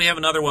 I'll probably have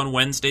another one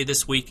Wednesday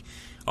this week.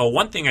 Oh,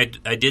 one thing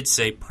I did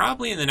say,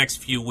 probably in the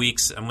next few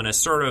weeks, I'm going to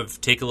sort of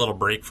take a little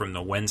break from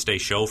the Wednesday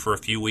show for a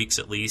few weeks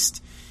at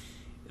least.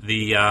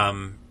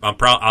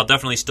 I'll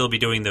definitely still be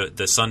doing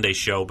the Sunday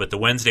show, but the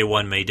Wednesday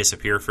one may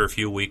disappear for a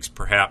few weeks,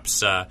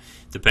 perhaps,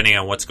 depending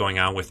on what's going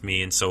on with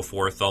me and so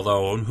forth.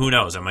 Although, who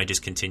knows, I might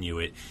just continue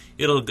it.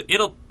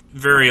 It'll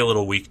vary a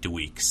little week to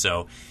week.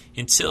 So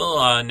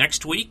until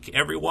next week,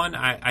 everyone,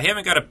 I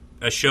haven't got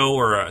a show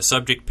or a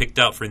subject picked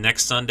out for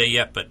next Sunday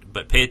yet,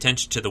 but pay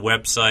attention to the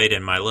website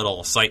and my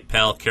little Site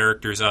Pal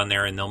characters on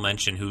there, and they'll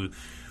mention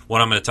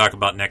what I'm going to talk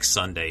about next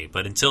Sunday.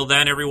 But until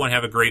then, everyone,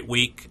 have a great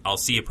week. I'll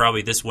see you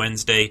probably this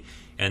Wednesday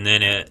and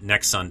then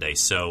next Sunday.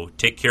 So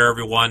take care,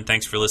 everyone.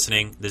 Thanks for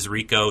listening. This is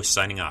Rico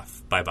signing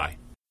off. Bye-bye.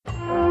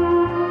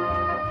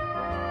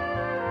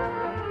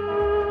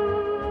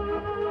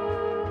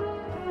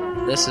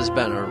 This has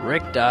been a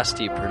Rick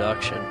Dostey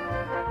production.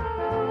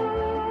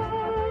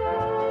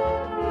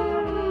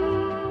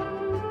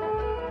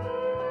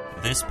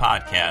 This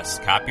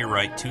podcast,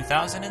 copyright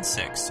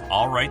 2006,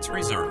 all rights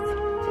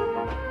reserved.